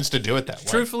make any sense to do it that way.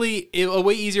 Truthfully, a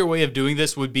way easier way of doing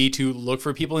this would be to look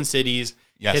for people in cities,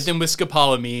 hit them with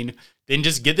scopolamine, then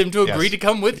just get them to agree to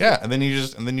come with you. Yeah, and then you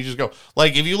just go.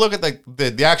 Like if you look at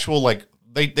the actual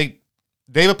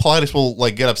David Paulides will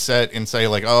get upset and say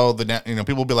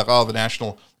people will be like, oh, the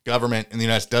national government in the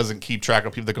United States doesn't keep track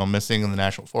of people that go missing in the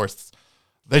national forests.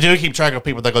 They do keep track of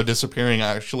people that go disappearing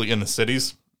actually in the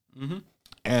cities. Mm-hmm.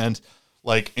 And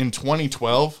in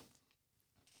 2012,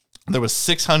 there was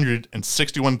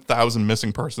 661,000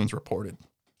 missing persons reported,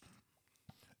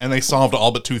 and they solved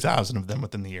all but 2,000 of them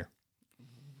within the year.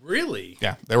 Really?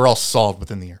 Yeah, they were all solved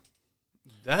within the year.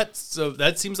 That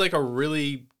seems like a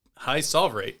really high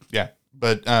solve rate. Yeah,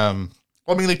 but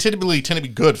they typically tend to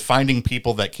be good finding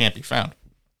people that can't be found.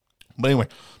 But anyway,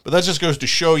 that just goes to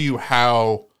show you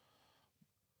how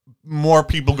more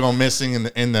people go missing in the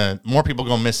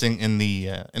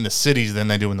cities than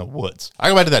they do in the woods. I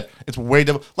go back to that. It's way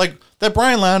like that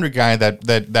Brian Laundrie guy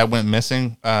that went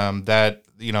missing.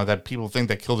 That people think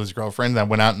that killed his girlfriend that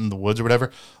went out in the woods or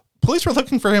whatever. Police were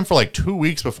looking for him for like 2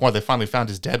 weeks before they finally found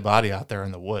his dead body out there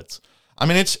in the woods. I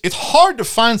mean, it's hard to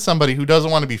find somebody who doesn't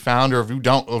want to be found, or if you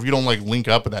don't like link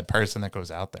up with that person that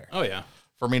goes out there. Oh yeah.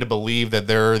 For me to believe that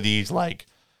there are these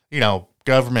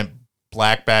government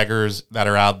black baggers that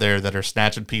are out there that are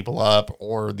snatching people up,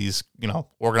 or these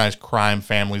organized crime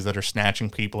families that are snatching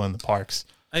people in the parks.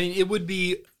 I mean, it'd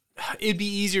be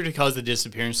easier to cause the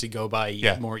disappearance to go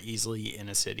by more easily in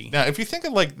a city. Now, if you think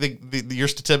of like your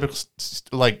stereotypical,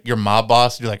 like your mob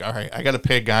boss, you're like, all right, I got to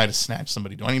pay a guy to snatch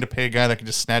somebody. Do I need to pay a guy that can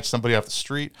just snatch somebody off the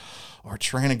street, or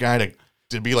train a guy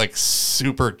to be like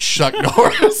super Chuck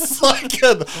Norris,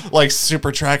 like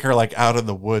super tracker, like out in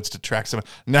the woods to track someone?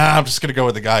 Nah, I'm just gonna go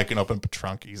with the guy who can open up a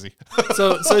trunk easy.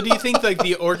 So do you think like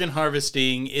the organ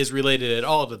harvesting is related at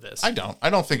all to this? I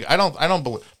don't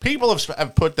believe people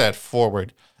have put that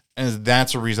forward. And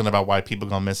that's a reason about why people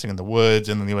go missing in the woods,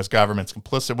 and then the U.S. government's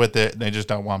complicit with it, and they just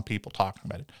don't want people talking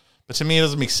about it. But to me,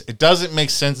 it doesn't make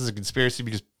sense as a conspiracy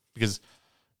because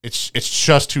it's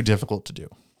just too difficult to do.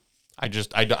 I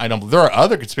don't. There are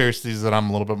other conspiracies that I'm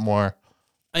a little bit more.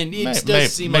 And it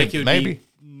does seem like it would be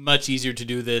much easier to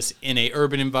do this in a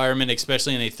urban environment,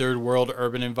 especially in a third world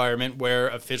urban environment where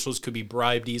officials could be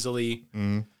bribed easily.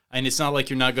 Mm. And it's not like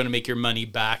you're not going to make your money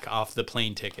back off the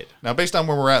plane ticket. Now, based on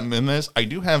where we're at in this, I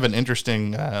do have an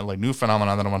interesting new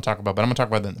phenomenon that I want to talk about, but I'm going to talk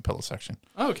about that in the pillow section.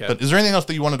 Oh, okay. But is there anything else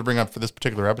that you wanted to bring up for this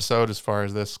particular episode as far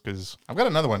as this? Because I've got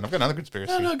another one. I've got another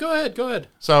conspiracy. No, go ahead.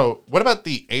 So what about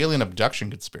the alien abduction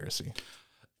conspiracy?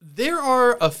 There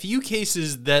are a few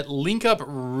cases that link up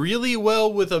really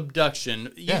well with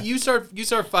abduction. Yeah. You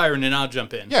start firing and I'll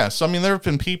jump in. Yeah, so I mean, there have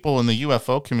been people in the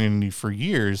UFO community for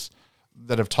years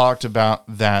that have talked about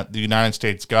that the United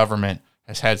States government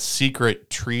has had secret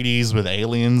treaties with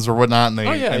aliens or whatnot, and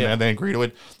they agree to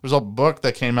it. There's a book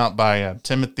that came out by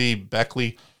Timothy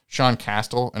Beckley, Sean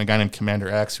Castle, and a guy named Commander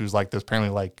X, who's like this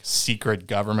apparently like secret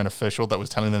government official that was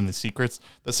telling them the secrets,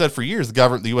 that said for years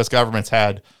the U.S. government's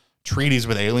had treaties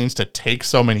with aliens to take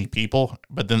so many people,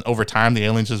 but then over time the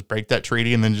aliens just break that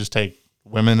treaty and then just take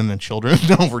women and then children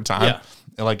over time,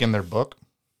 like in their book.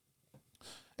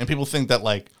 And people think that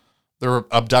like they're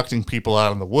abducting people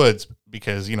out in the woods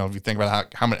because, if you think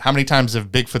about how many times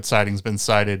have Bigfoot sightings been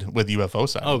cited with UFO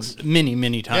sightings? Oh,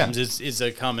 many times. Yeah. It's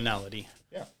a commonality.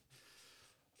 Yeah.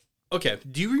 Okay.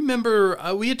 Do you remember,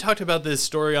 we had talked about this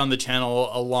story on the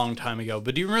channel a long time ago,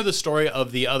 but do you remember the story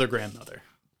of the other grandmother?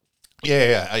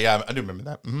 Yeah, I do remember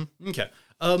that. Mm-hmm. Okay.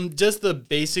 Just the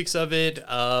basics of it.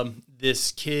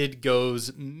 This kid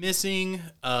goes missing.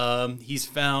 He's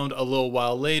found a little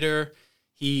while later.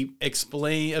 He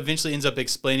eventually ends up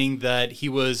explaining that he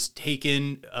was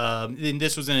taken, and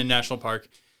this was in a national park.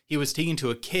 He was taken to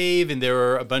a cave, and there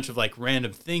were a bunch of like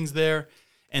random things there.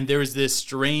 And there was this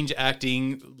strange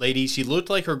acting lady. She looked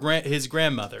like his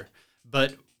grandmother,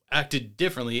 but acted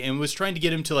differently, and was trying to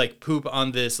get him to like poop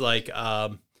on this like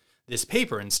this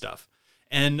paper and stuff.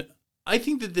 And I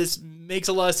think that this makes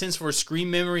a lot of sense for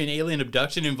screen memory and alien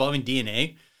abduction involving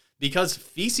DNA, because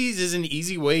feces is an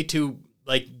easy way to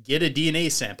like get a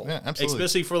DNA sample. Yeah, absolutely.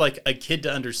 Especially for like a kid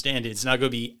to understand it. It's not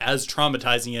going to be as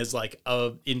traumatizing as like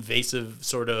a invasive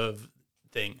sort of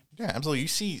thing. Yeah, absolutely. You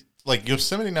see, like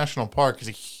Yosemite National Park is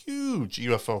a huge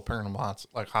UFO paranormal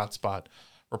hotspot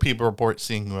where people report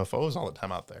seeing UFOs all the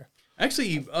time out there.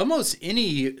 Actually, almost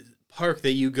any park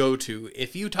that you go to,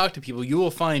 if you talk to people, you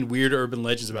will find weird urban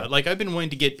legends about it. Like I've been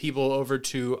wanting to get people over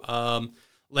to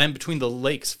Land Between the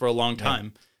Lakes for a long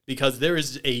time. Yeah. Because there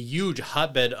is a huge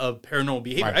hotbed of paranormal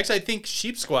behavior. Right. Actually, I think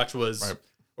sheep squatch was,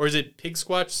 or is it pig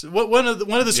squatch? One of the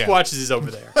squatches is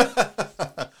over there.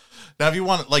 Now,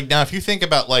 if you think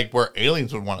about like where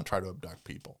aliens would want to try to abduct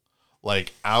people,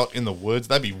 like out in the woods,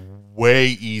 that'd be way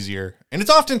easier. And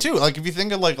it's often too, like if you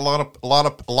think of like a lot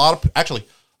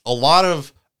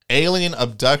of alien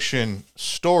abduction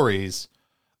stories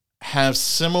have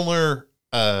similar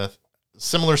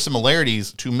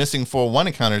similarities to missing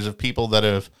 411 encounters of people that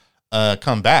have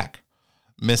come back.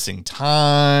 Missing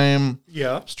time.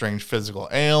 Yeah. Strange physical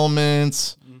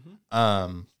ailments.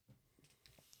 Mm-hmm.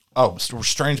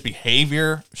 Strange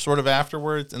behavior sort of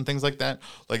afterwards and these are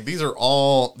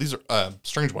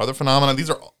strange weather phenomena. These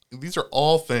are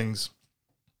all things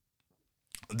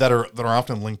that are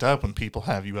often linked up when people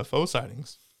have UFO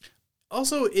sightings.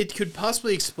 Also, it could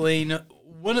possibly explain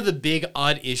one of the big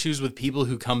odd issues with people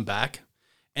who come back,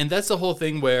 and that's the whole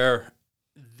thing where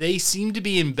they seem to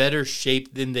be in better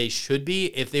shape than they should be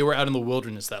if they were out in the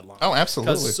wilderness that long. Oh,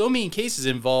 absolutely. Because so many cases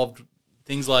involved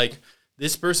things like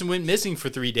this person went missing for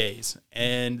 3 days,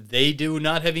 and they do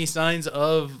not have any signs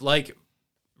of like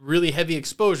really heavy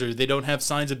exposure. They don't have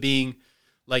signs of being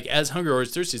like as hungry or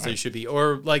as thirsty as they should be.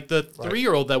 Or like the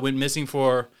 3-year-old that went missing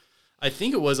for, I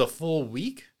think it was a full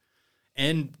week,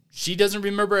 and she doesn't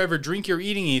remember ever drinking or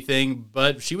eating anything,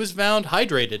 but she was found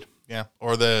hydrated. Yeah,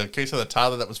 or the case of the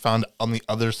toddler that was found on the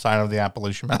other side of the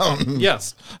Appalachian Mountains.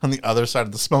 Yes. On the other side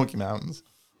of the Smoky Mountains.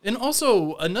 And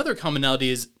also, another commonality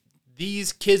is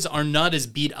these kids are not as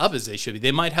beat up as they should be.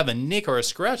 They might have a nick or a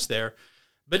scratch there,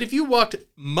 but if you walked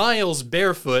miles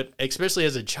barefoot, especially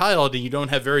as a child, and you don't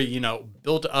have very,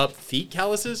 built up feet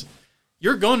calluses,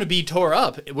 you're going to be tore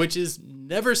up, which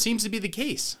never seems to be the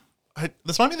case.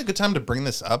 This might be the good time to bring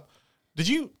this up.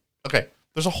 Okay,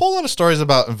 there's a whole lot of stories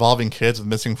about involving kids with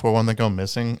missing 411 that go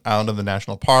missing out in the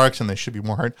national parks, and they should be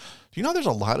more heard. Do you know there's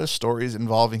a lot of stories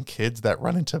involving kids that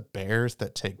run into bears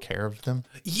that take care of them?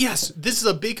 Yes, this is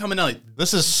a big commonality.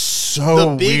 This is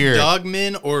so the big weird.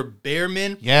 dogmen or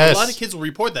bearmen. Yes. A lot of kids will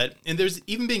report that. And there's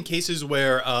even been cases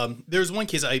where there's one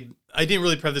case I didn't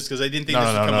really prep this because I didn't think this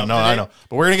would come up today. I know.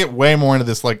 But we're going to get way more into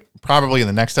this, like, probably in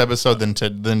the next episode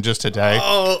than just today.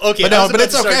 Oh, okay. But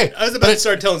it's okay. I was about to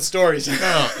start telling stories.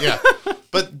 No, yeah.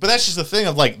 But that's just the thing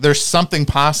of, like, there's something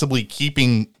possibly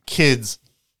keeping kids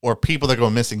or people that go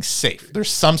missing safe. There's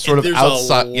some sort of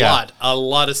outside... a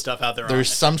lot of stuff out there.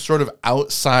 There's some sort of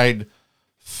outside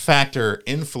factor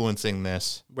influencing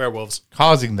this. Werewolves.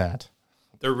 Causing that.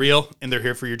 They're real, and they're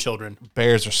here for your children.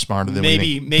 Bears are smarter than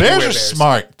maybe bears are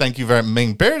smart. Thank you very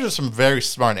much. Bears are some very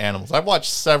smart animals. I've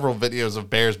watched several videos of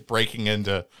bears breaking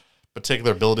into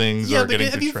particular buildings. Yeah, or but getting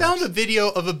have you found a video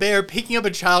of a bear picking up a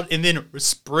child and then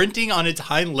sprinting on its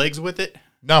hind legs with it?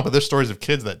 No, but there's stories of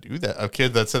kids that do that. Of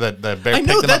kids that said that the bear picked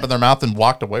them up in their mouth and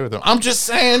walked away with them. I'm just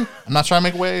saying. I'm not trying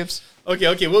to make waves.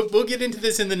 Okay. We'll get into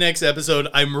this in the next episode.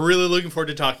 I'm really looking forward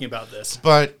to talking about this.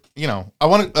 But I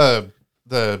want to.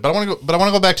 But I want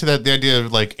to go back to the idea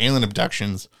of like alien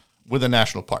abductions with the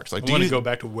national parks. Like, I want to go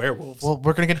back to werewolves. Well,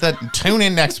 we're gonna get that. Tune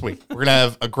in next week. We're gonna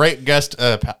have a great guest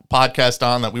podcast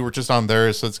on that we were just on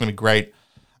theirs, so it's gonna be great.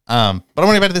 But I want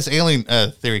to get back to this alien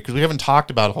theory because we haven't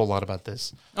talked about a whole lot about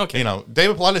this. Okay.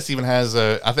 David Paulides even has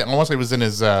I want to say it was in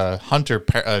his Hunter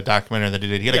documentary that he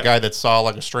did. He had a guy that saw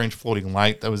like a strange floating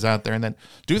light that was out there. And then,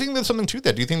 do you think there's something to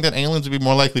that? Do you think that aliens would be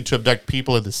more likely to abduct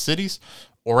people in the cities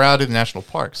or out in the national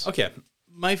parks? Okay.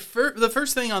 The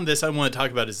first thing on this I want to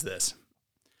talk about is this.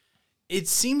 It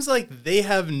seems like they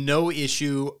have no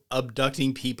issue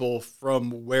abducting people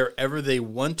from wherever they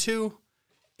want to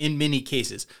in many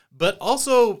cases. But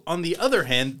also, on the other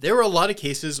hand, there are a lot of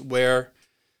cases where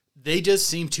they just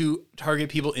seem to target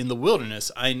people in the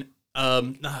wilderness. What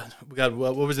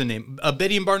was the name?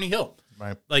 Betty and Barney Hill.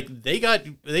 Right. Like, they got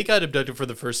abducted for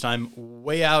the first time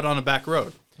way out on a back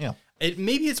road. Yeah.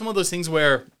 Maybe it's one of those things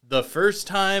where the first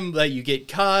time that you get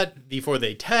caught, before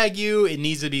they tag you, it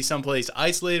needs to be someplace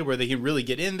isolated where they can really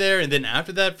get in there. And then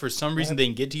after that, for some reason, they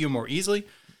can get to you more easily.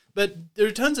 But there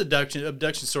are tons of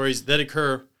abduction stories that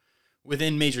occur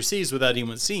within major cities without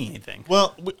anyone seeing anything.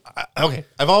 Well, okay.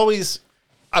 I've always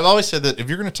said that if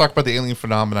you're going to talk about the alien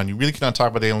phenomenon, you really cannot talk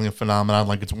about the alien phenomenon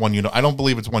like it's one I don't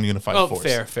believe it's one unified force.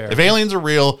 Fair. If aliens are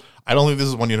real, I don't think this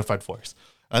is one unified force.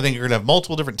 I think you're going to have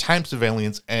multiple different types of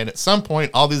aliens, and at some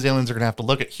point, all these aliens are going to have to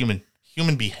look at human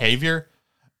behavior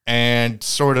and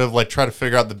sort of like try to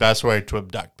figure out the best way to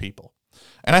abduct people.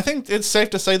 And I think it's safe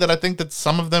to say that I think that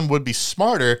some of them would be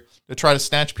smarter to try to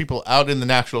snatch people out in the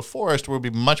national forest, where it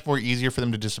would be much more easier for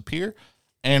them to disappear,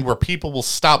 and where people will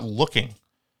stop looking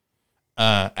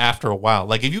after a while.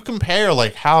 Like if you compare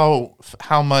like how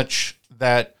much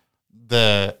that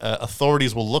the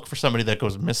authorities will look for somebody that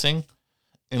goes missing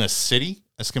in a city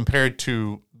as compared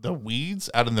to the weeds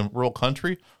out in the rural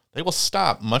country, they will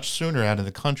stop much sooner out in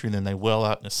the country than they will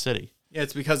out in a city. Yeah,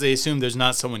 it's because they assume there's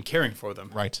not someone caring for them.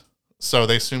 Right. So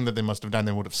they assume that they must have died,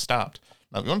 they would have stopped.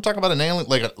 Now, if you want to talk about an alien,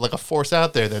 like a force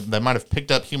out there that might have picked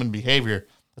up human behavior,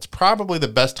 that's probably the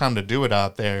best time to do it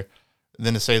out there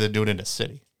than to say they do it in a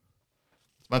city.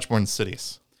 It's much more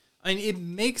insidious. I mean, it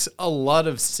makes a lot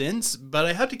of sense, but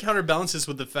I have to counterbalance this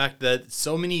with the fact that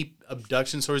so many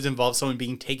abduction stories involve someone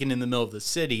being taken in the middle of the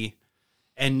city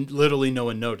and literally no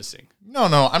one noticing. No,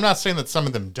 I'm not saying that some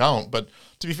of them don't, but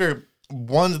to be fair,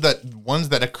 ones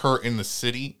that occur in the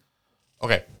city,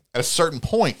 okay, at a certain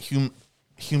point,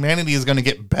 humanity is going to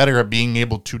get better at being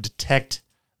able to detect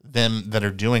them that are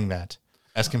doing that.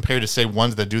 as compared to, say,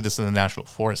 ones that do this in the national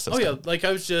forest system. Oh, yeah. Like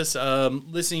I was just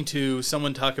listening to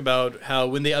someone talk about how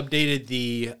when they updated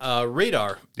the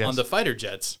radar on the fighter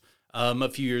jets a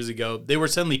few years ago, they were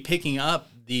suddenly picking up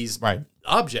these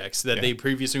objects that they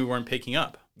previously weren't picking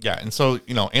up. Yeah, and so,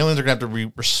 aliens are going to have to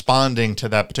be responding to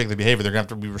that particular behavior. They're going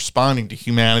to have to be responding to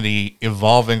humanity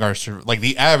evolving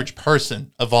the average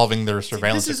person evolving their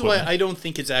surveillance This is equipment. why I don't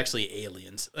think it's actually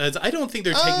aliens. I don't think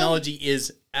their technology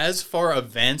is as far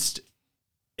advanced.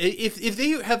 If they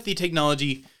have the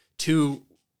technology to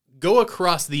go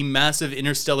across the massive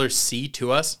interstellar sea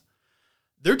to us,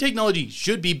 their technology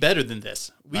should be better than this.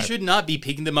 We should not be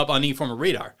picking them up on any form of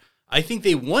radar. I think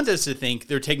they want us to think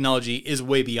their technology is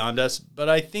way beyond us, but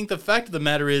I think the fact of the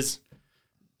matter is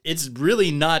it's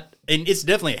really not, and it's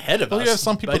definitely ahead of us. Yeah,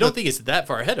 some people but I don't think it's that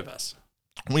far ahead of us.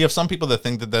 We have some people that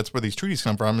think that that's where these treaties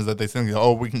come from, is that they think,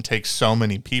 we can take so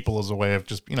many people as a way of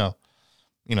just, we're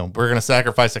going to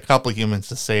sacrifice a couple of humans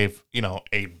to save,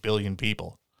 8 billion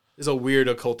people. There's a weird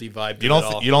occulty vibe to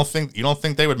You don't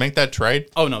think they would make that trade?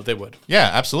 Oh no, they would. Yeah,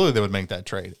 absolutely, they would make that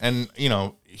trade. And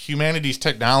humanity's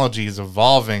technology is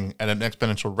evolving at an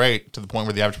exponential rate to the point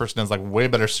where the average person has way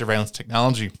better surveillance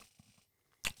technology,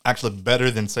 actually better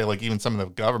than, say, even some of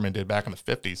the government did back in the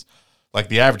 50s, like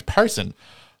the average person.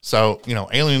 So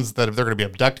aliens, that if they're going to be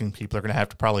abducting people, they're going to have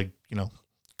to probably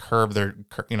curb their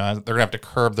they're going to have to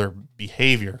curb their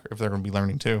behavior if they're going to be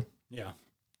learning too. Yeah.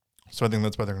 So I think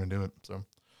that's why they're going to do it.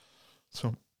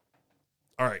 So,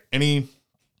 all right. Any of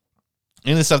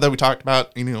the stuff that we talked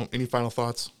about? Any final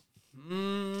thoughts? Nope.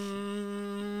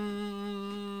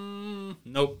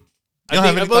 You don't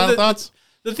have any final thoughts?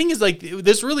 The thing is,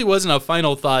 this really wasn't a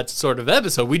final thoughts sort of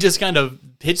episode. We just kind of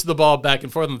pitched the ball back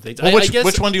and forth on things. Well,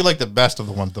 which one do you like the best of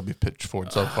the ones that we pitched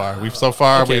forward so far? Out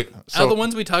of the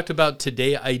ones we talked about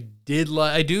today, I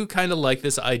do kind of like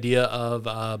this idea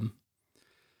of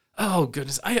oh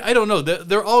goodness, I don't know.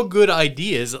 They're all good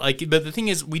ideas. But the thing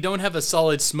is, we don't have a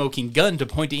solid smoking gun to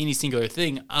point to any singular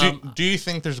thing. Do you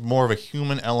think there's more of a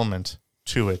human element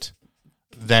to it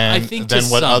than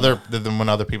when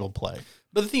other people play?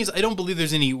 But the thing is, I don't believe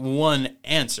there's any one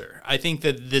answer. I think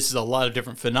that this is a lot of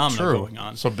different phenomena going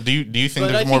on. So, but do you think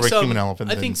there's more of a human element?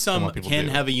 I think some can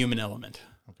have a human element.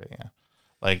 Okay,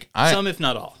 yeah, some, if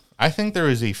not all. I think there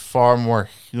is a far more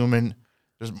human.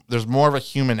 There's more of a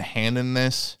human hand in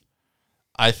this,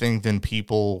 I think, than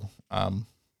people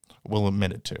will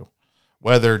admit it to,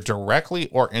 whether directly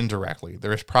or indirectly.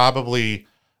 There is probably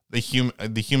the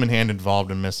human hand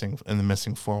involved in the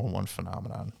missing 411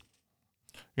 phenomenon.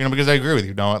 Because I agree with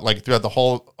you. Throughout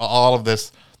all of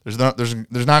this, there's not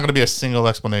going to be a single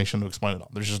explanation to explain it all.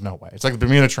 There's just no way. It's like the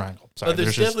Bermuda Triangle. But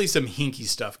there's definitely some hinky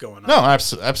stuff going on. No,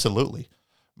 absolutely.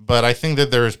 But I think that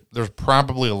there's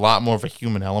probably a lot more of a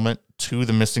human element to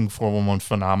the missing 411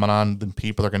 phenomenon than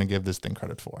people are going to give this thing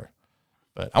credit for.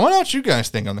 But I want to know what you guys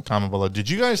think on the comment below. Did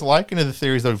you guys like any of the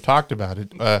theories that we've talked about?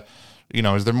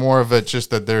 Is there more of it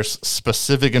just that there's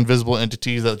specific invisible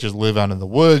entities that just live out in the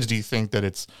woods? Do you think that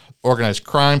it's organized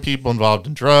crime people involved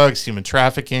in drugs, human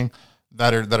trafficking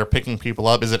that are picking people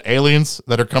up? Is it aliens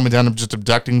that are coming down and just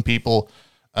abducting people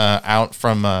out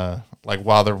from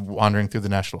while they're wandering through the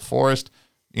national forest?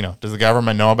 Does the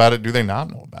government know about it? Do they not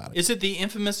know about it? Is it the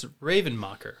infamous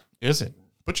Ravenmacher? Is it?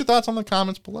 Put your thoughts on the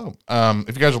comments below.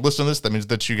 If you guys are listening to this, that means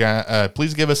that you guys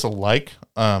please give us a like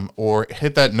or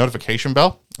hit that notification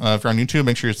bell. If you're on YouTube,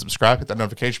 make sure you subscribe, hit that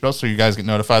notification bell so you guys get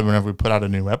notified whenever we put out a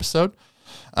new episode.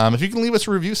 If you can leave us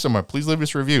a review somewhere, please leave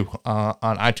us a review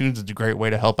on iTunes. It's a great way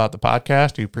to help out the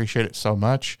podcast. We appreciate it so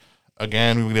much.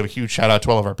 Again, we want to give a huge shout out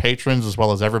to all of our patrons as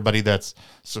well as everybody that's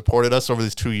supported us over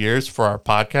these 2 years for our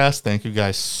podcast. Thank you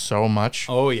guys so much.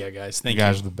 Oh yeah, guys. Thank you. You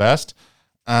guys are the best.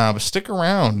 But stick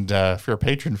around if you're a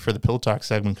patron for the Pillow Talk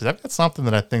segment, because I've got something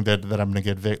that I think that I'm going to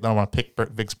get Vic. That I want to pick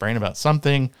Vic's brain about,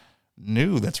 something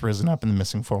new that's risen up in the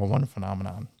missing 411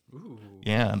 phenomenon. Ooh,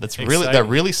 yeah,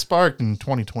 really sparked in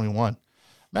 2021.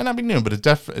 Might not be new, but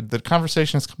the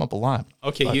conversation has come up a lot.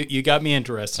 Okay, but you got me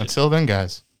interested. Until then,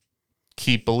 guys,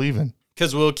 keep believing.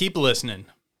 Because we'll keep listening.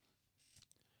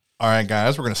 All right,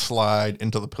 guys, we're going to slide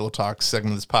into the Pillow Talk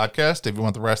segment of this podcast. If you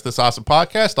want the rest of this awesome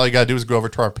podcast, all you got to do is go over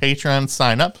to our Patreon,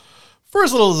 sign up. For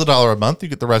as little as $1 a month, you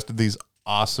get the rest of these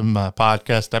awesome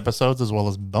podcast episodes as well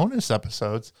as bonus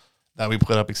episodes that we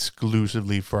put up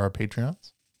exclusively for our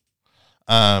Patreons.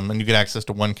 And you get access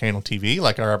to One Candle TV,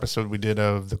 like our episode we did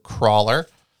of the Crawler,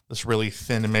 this really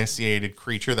thin, emaciated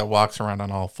creature that walks around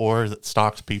on all fours that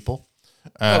stalks people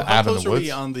out in the woods. How close are we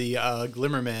on the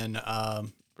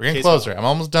Glimmerman? We're getting closer. I'm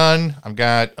almost done. I've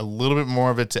got a little bit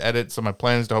more of it to edit, so my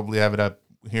plan is to hopefully have it up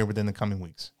here within the coming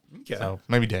weeks. Okay. So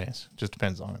maybe days. Just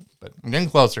depends on it. But I'm getting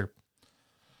closer.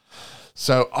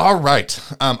 So, all right.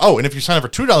 And if you sign up for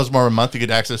 $2 more a month, you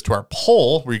get access to our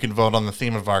poll where you can vote on the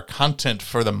theme of our content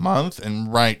for the month.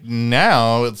 And right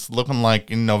now, it's looking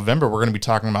like in November, we're going to be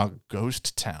talking about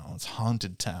ghost towns,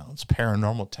 haunted towns,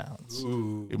 paranormal towns.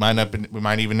 Ooh. We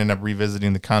might even end up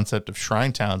revisiting the concept of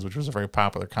shrine towns, which was a very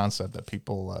popular concept that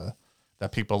people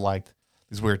liked.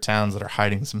 These weird towns that are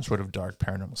hiding some sort of dark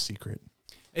paranormal secret.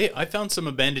 Hey, I found some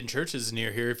abandoned churches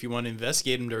near here if you want to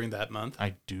investigate them during that month.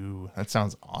 I do. That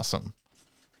sounds awesome.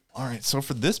 All right, so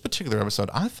for this particular episode,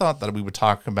 I thought that we would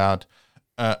talk about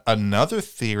another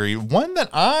theory, one that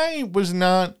I was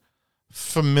not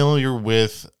familiar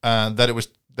with, that it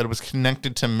was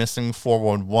connected to missing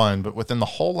 411, but within the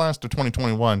whole last of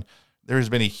 2021, there has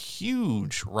been a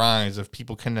huge rise of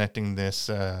people connecting this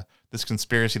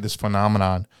conspiracy, this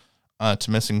phenomenon,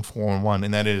 to missing 411,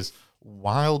 and that is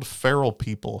wild feral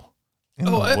people.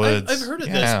 I've heard of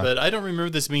this, but I don't remember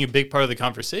this being a big part of the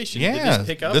conversation. Yeah, Did this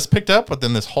pick up? This picked up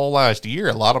within this whole last year.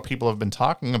 A lot of people have been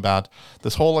talking about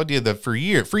this whole idea that for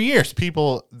years,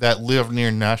 people that live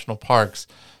near national parks,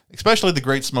 especially the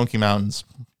Great Smoky Mountains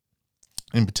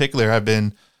in particular, have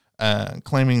been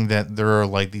claiming that there are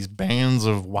like these bands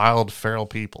of wild feral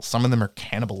people. Some of them are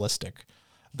cannibalistic,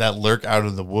 that lurk out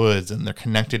in the woods, and they're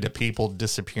connected to people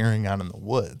disappearing out in the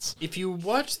woods. If you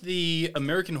watch the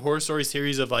American Horror Story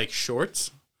series of like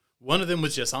shorts, one of them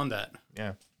was just on that.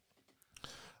 Yeah.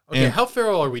 Okay, how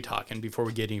feral are we talking before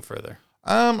we get any further?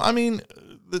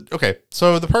 Okay.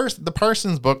 So the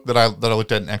person's book that I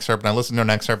looked at an excerpt, and I listened to an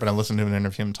excerpt, and I listened to an interview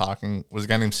of him talking, was a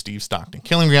guy named Steve Stockton.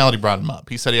 Killing Reality brought him up.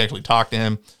 He said he actually talked to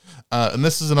him, and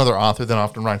this is another author that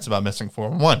often writes about missing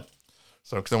 411.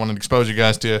 So, because I wanted to expose you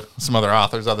guys to some other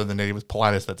authors other than Native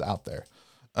Politis that's out there.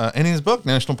 In his book,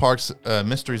 National Parks,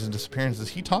 Mysteries and Disappearances,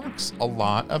 he talks a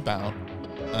lot about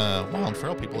wild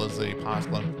feral people as a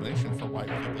possible explanation for why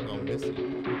people go missing.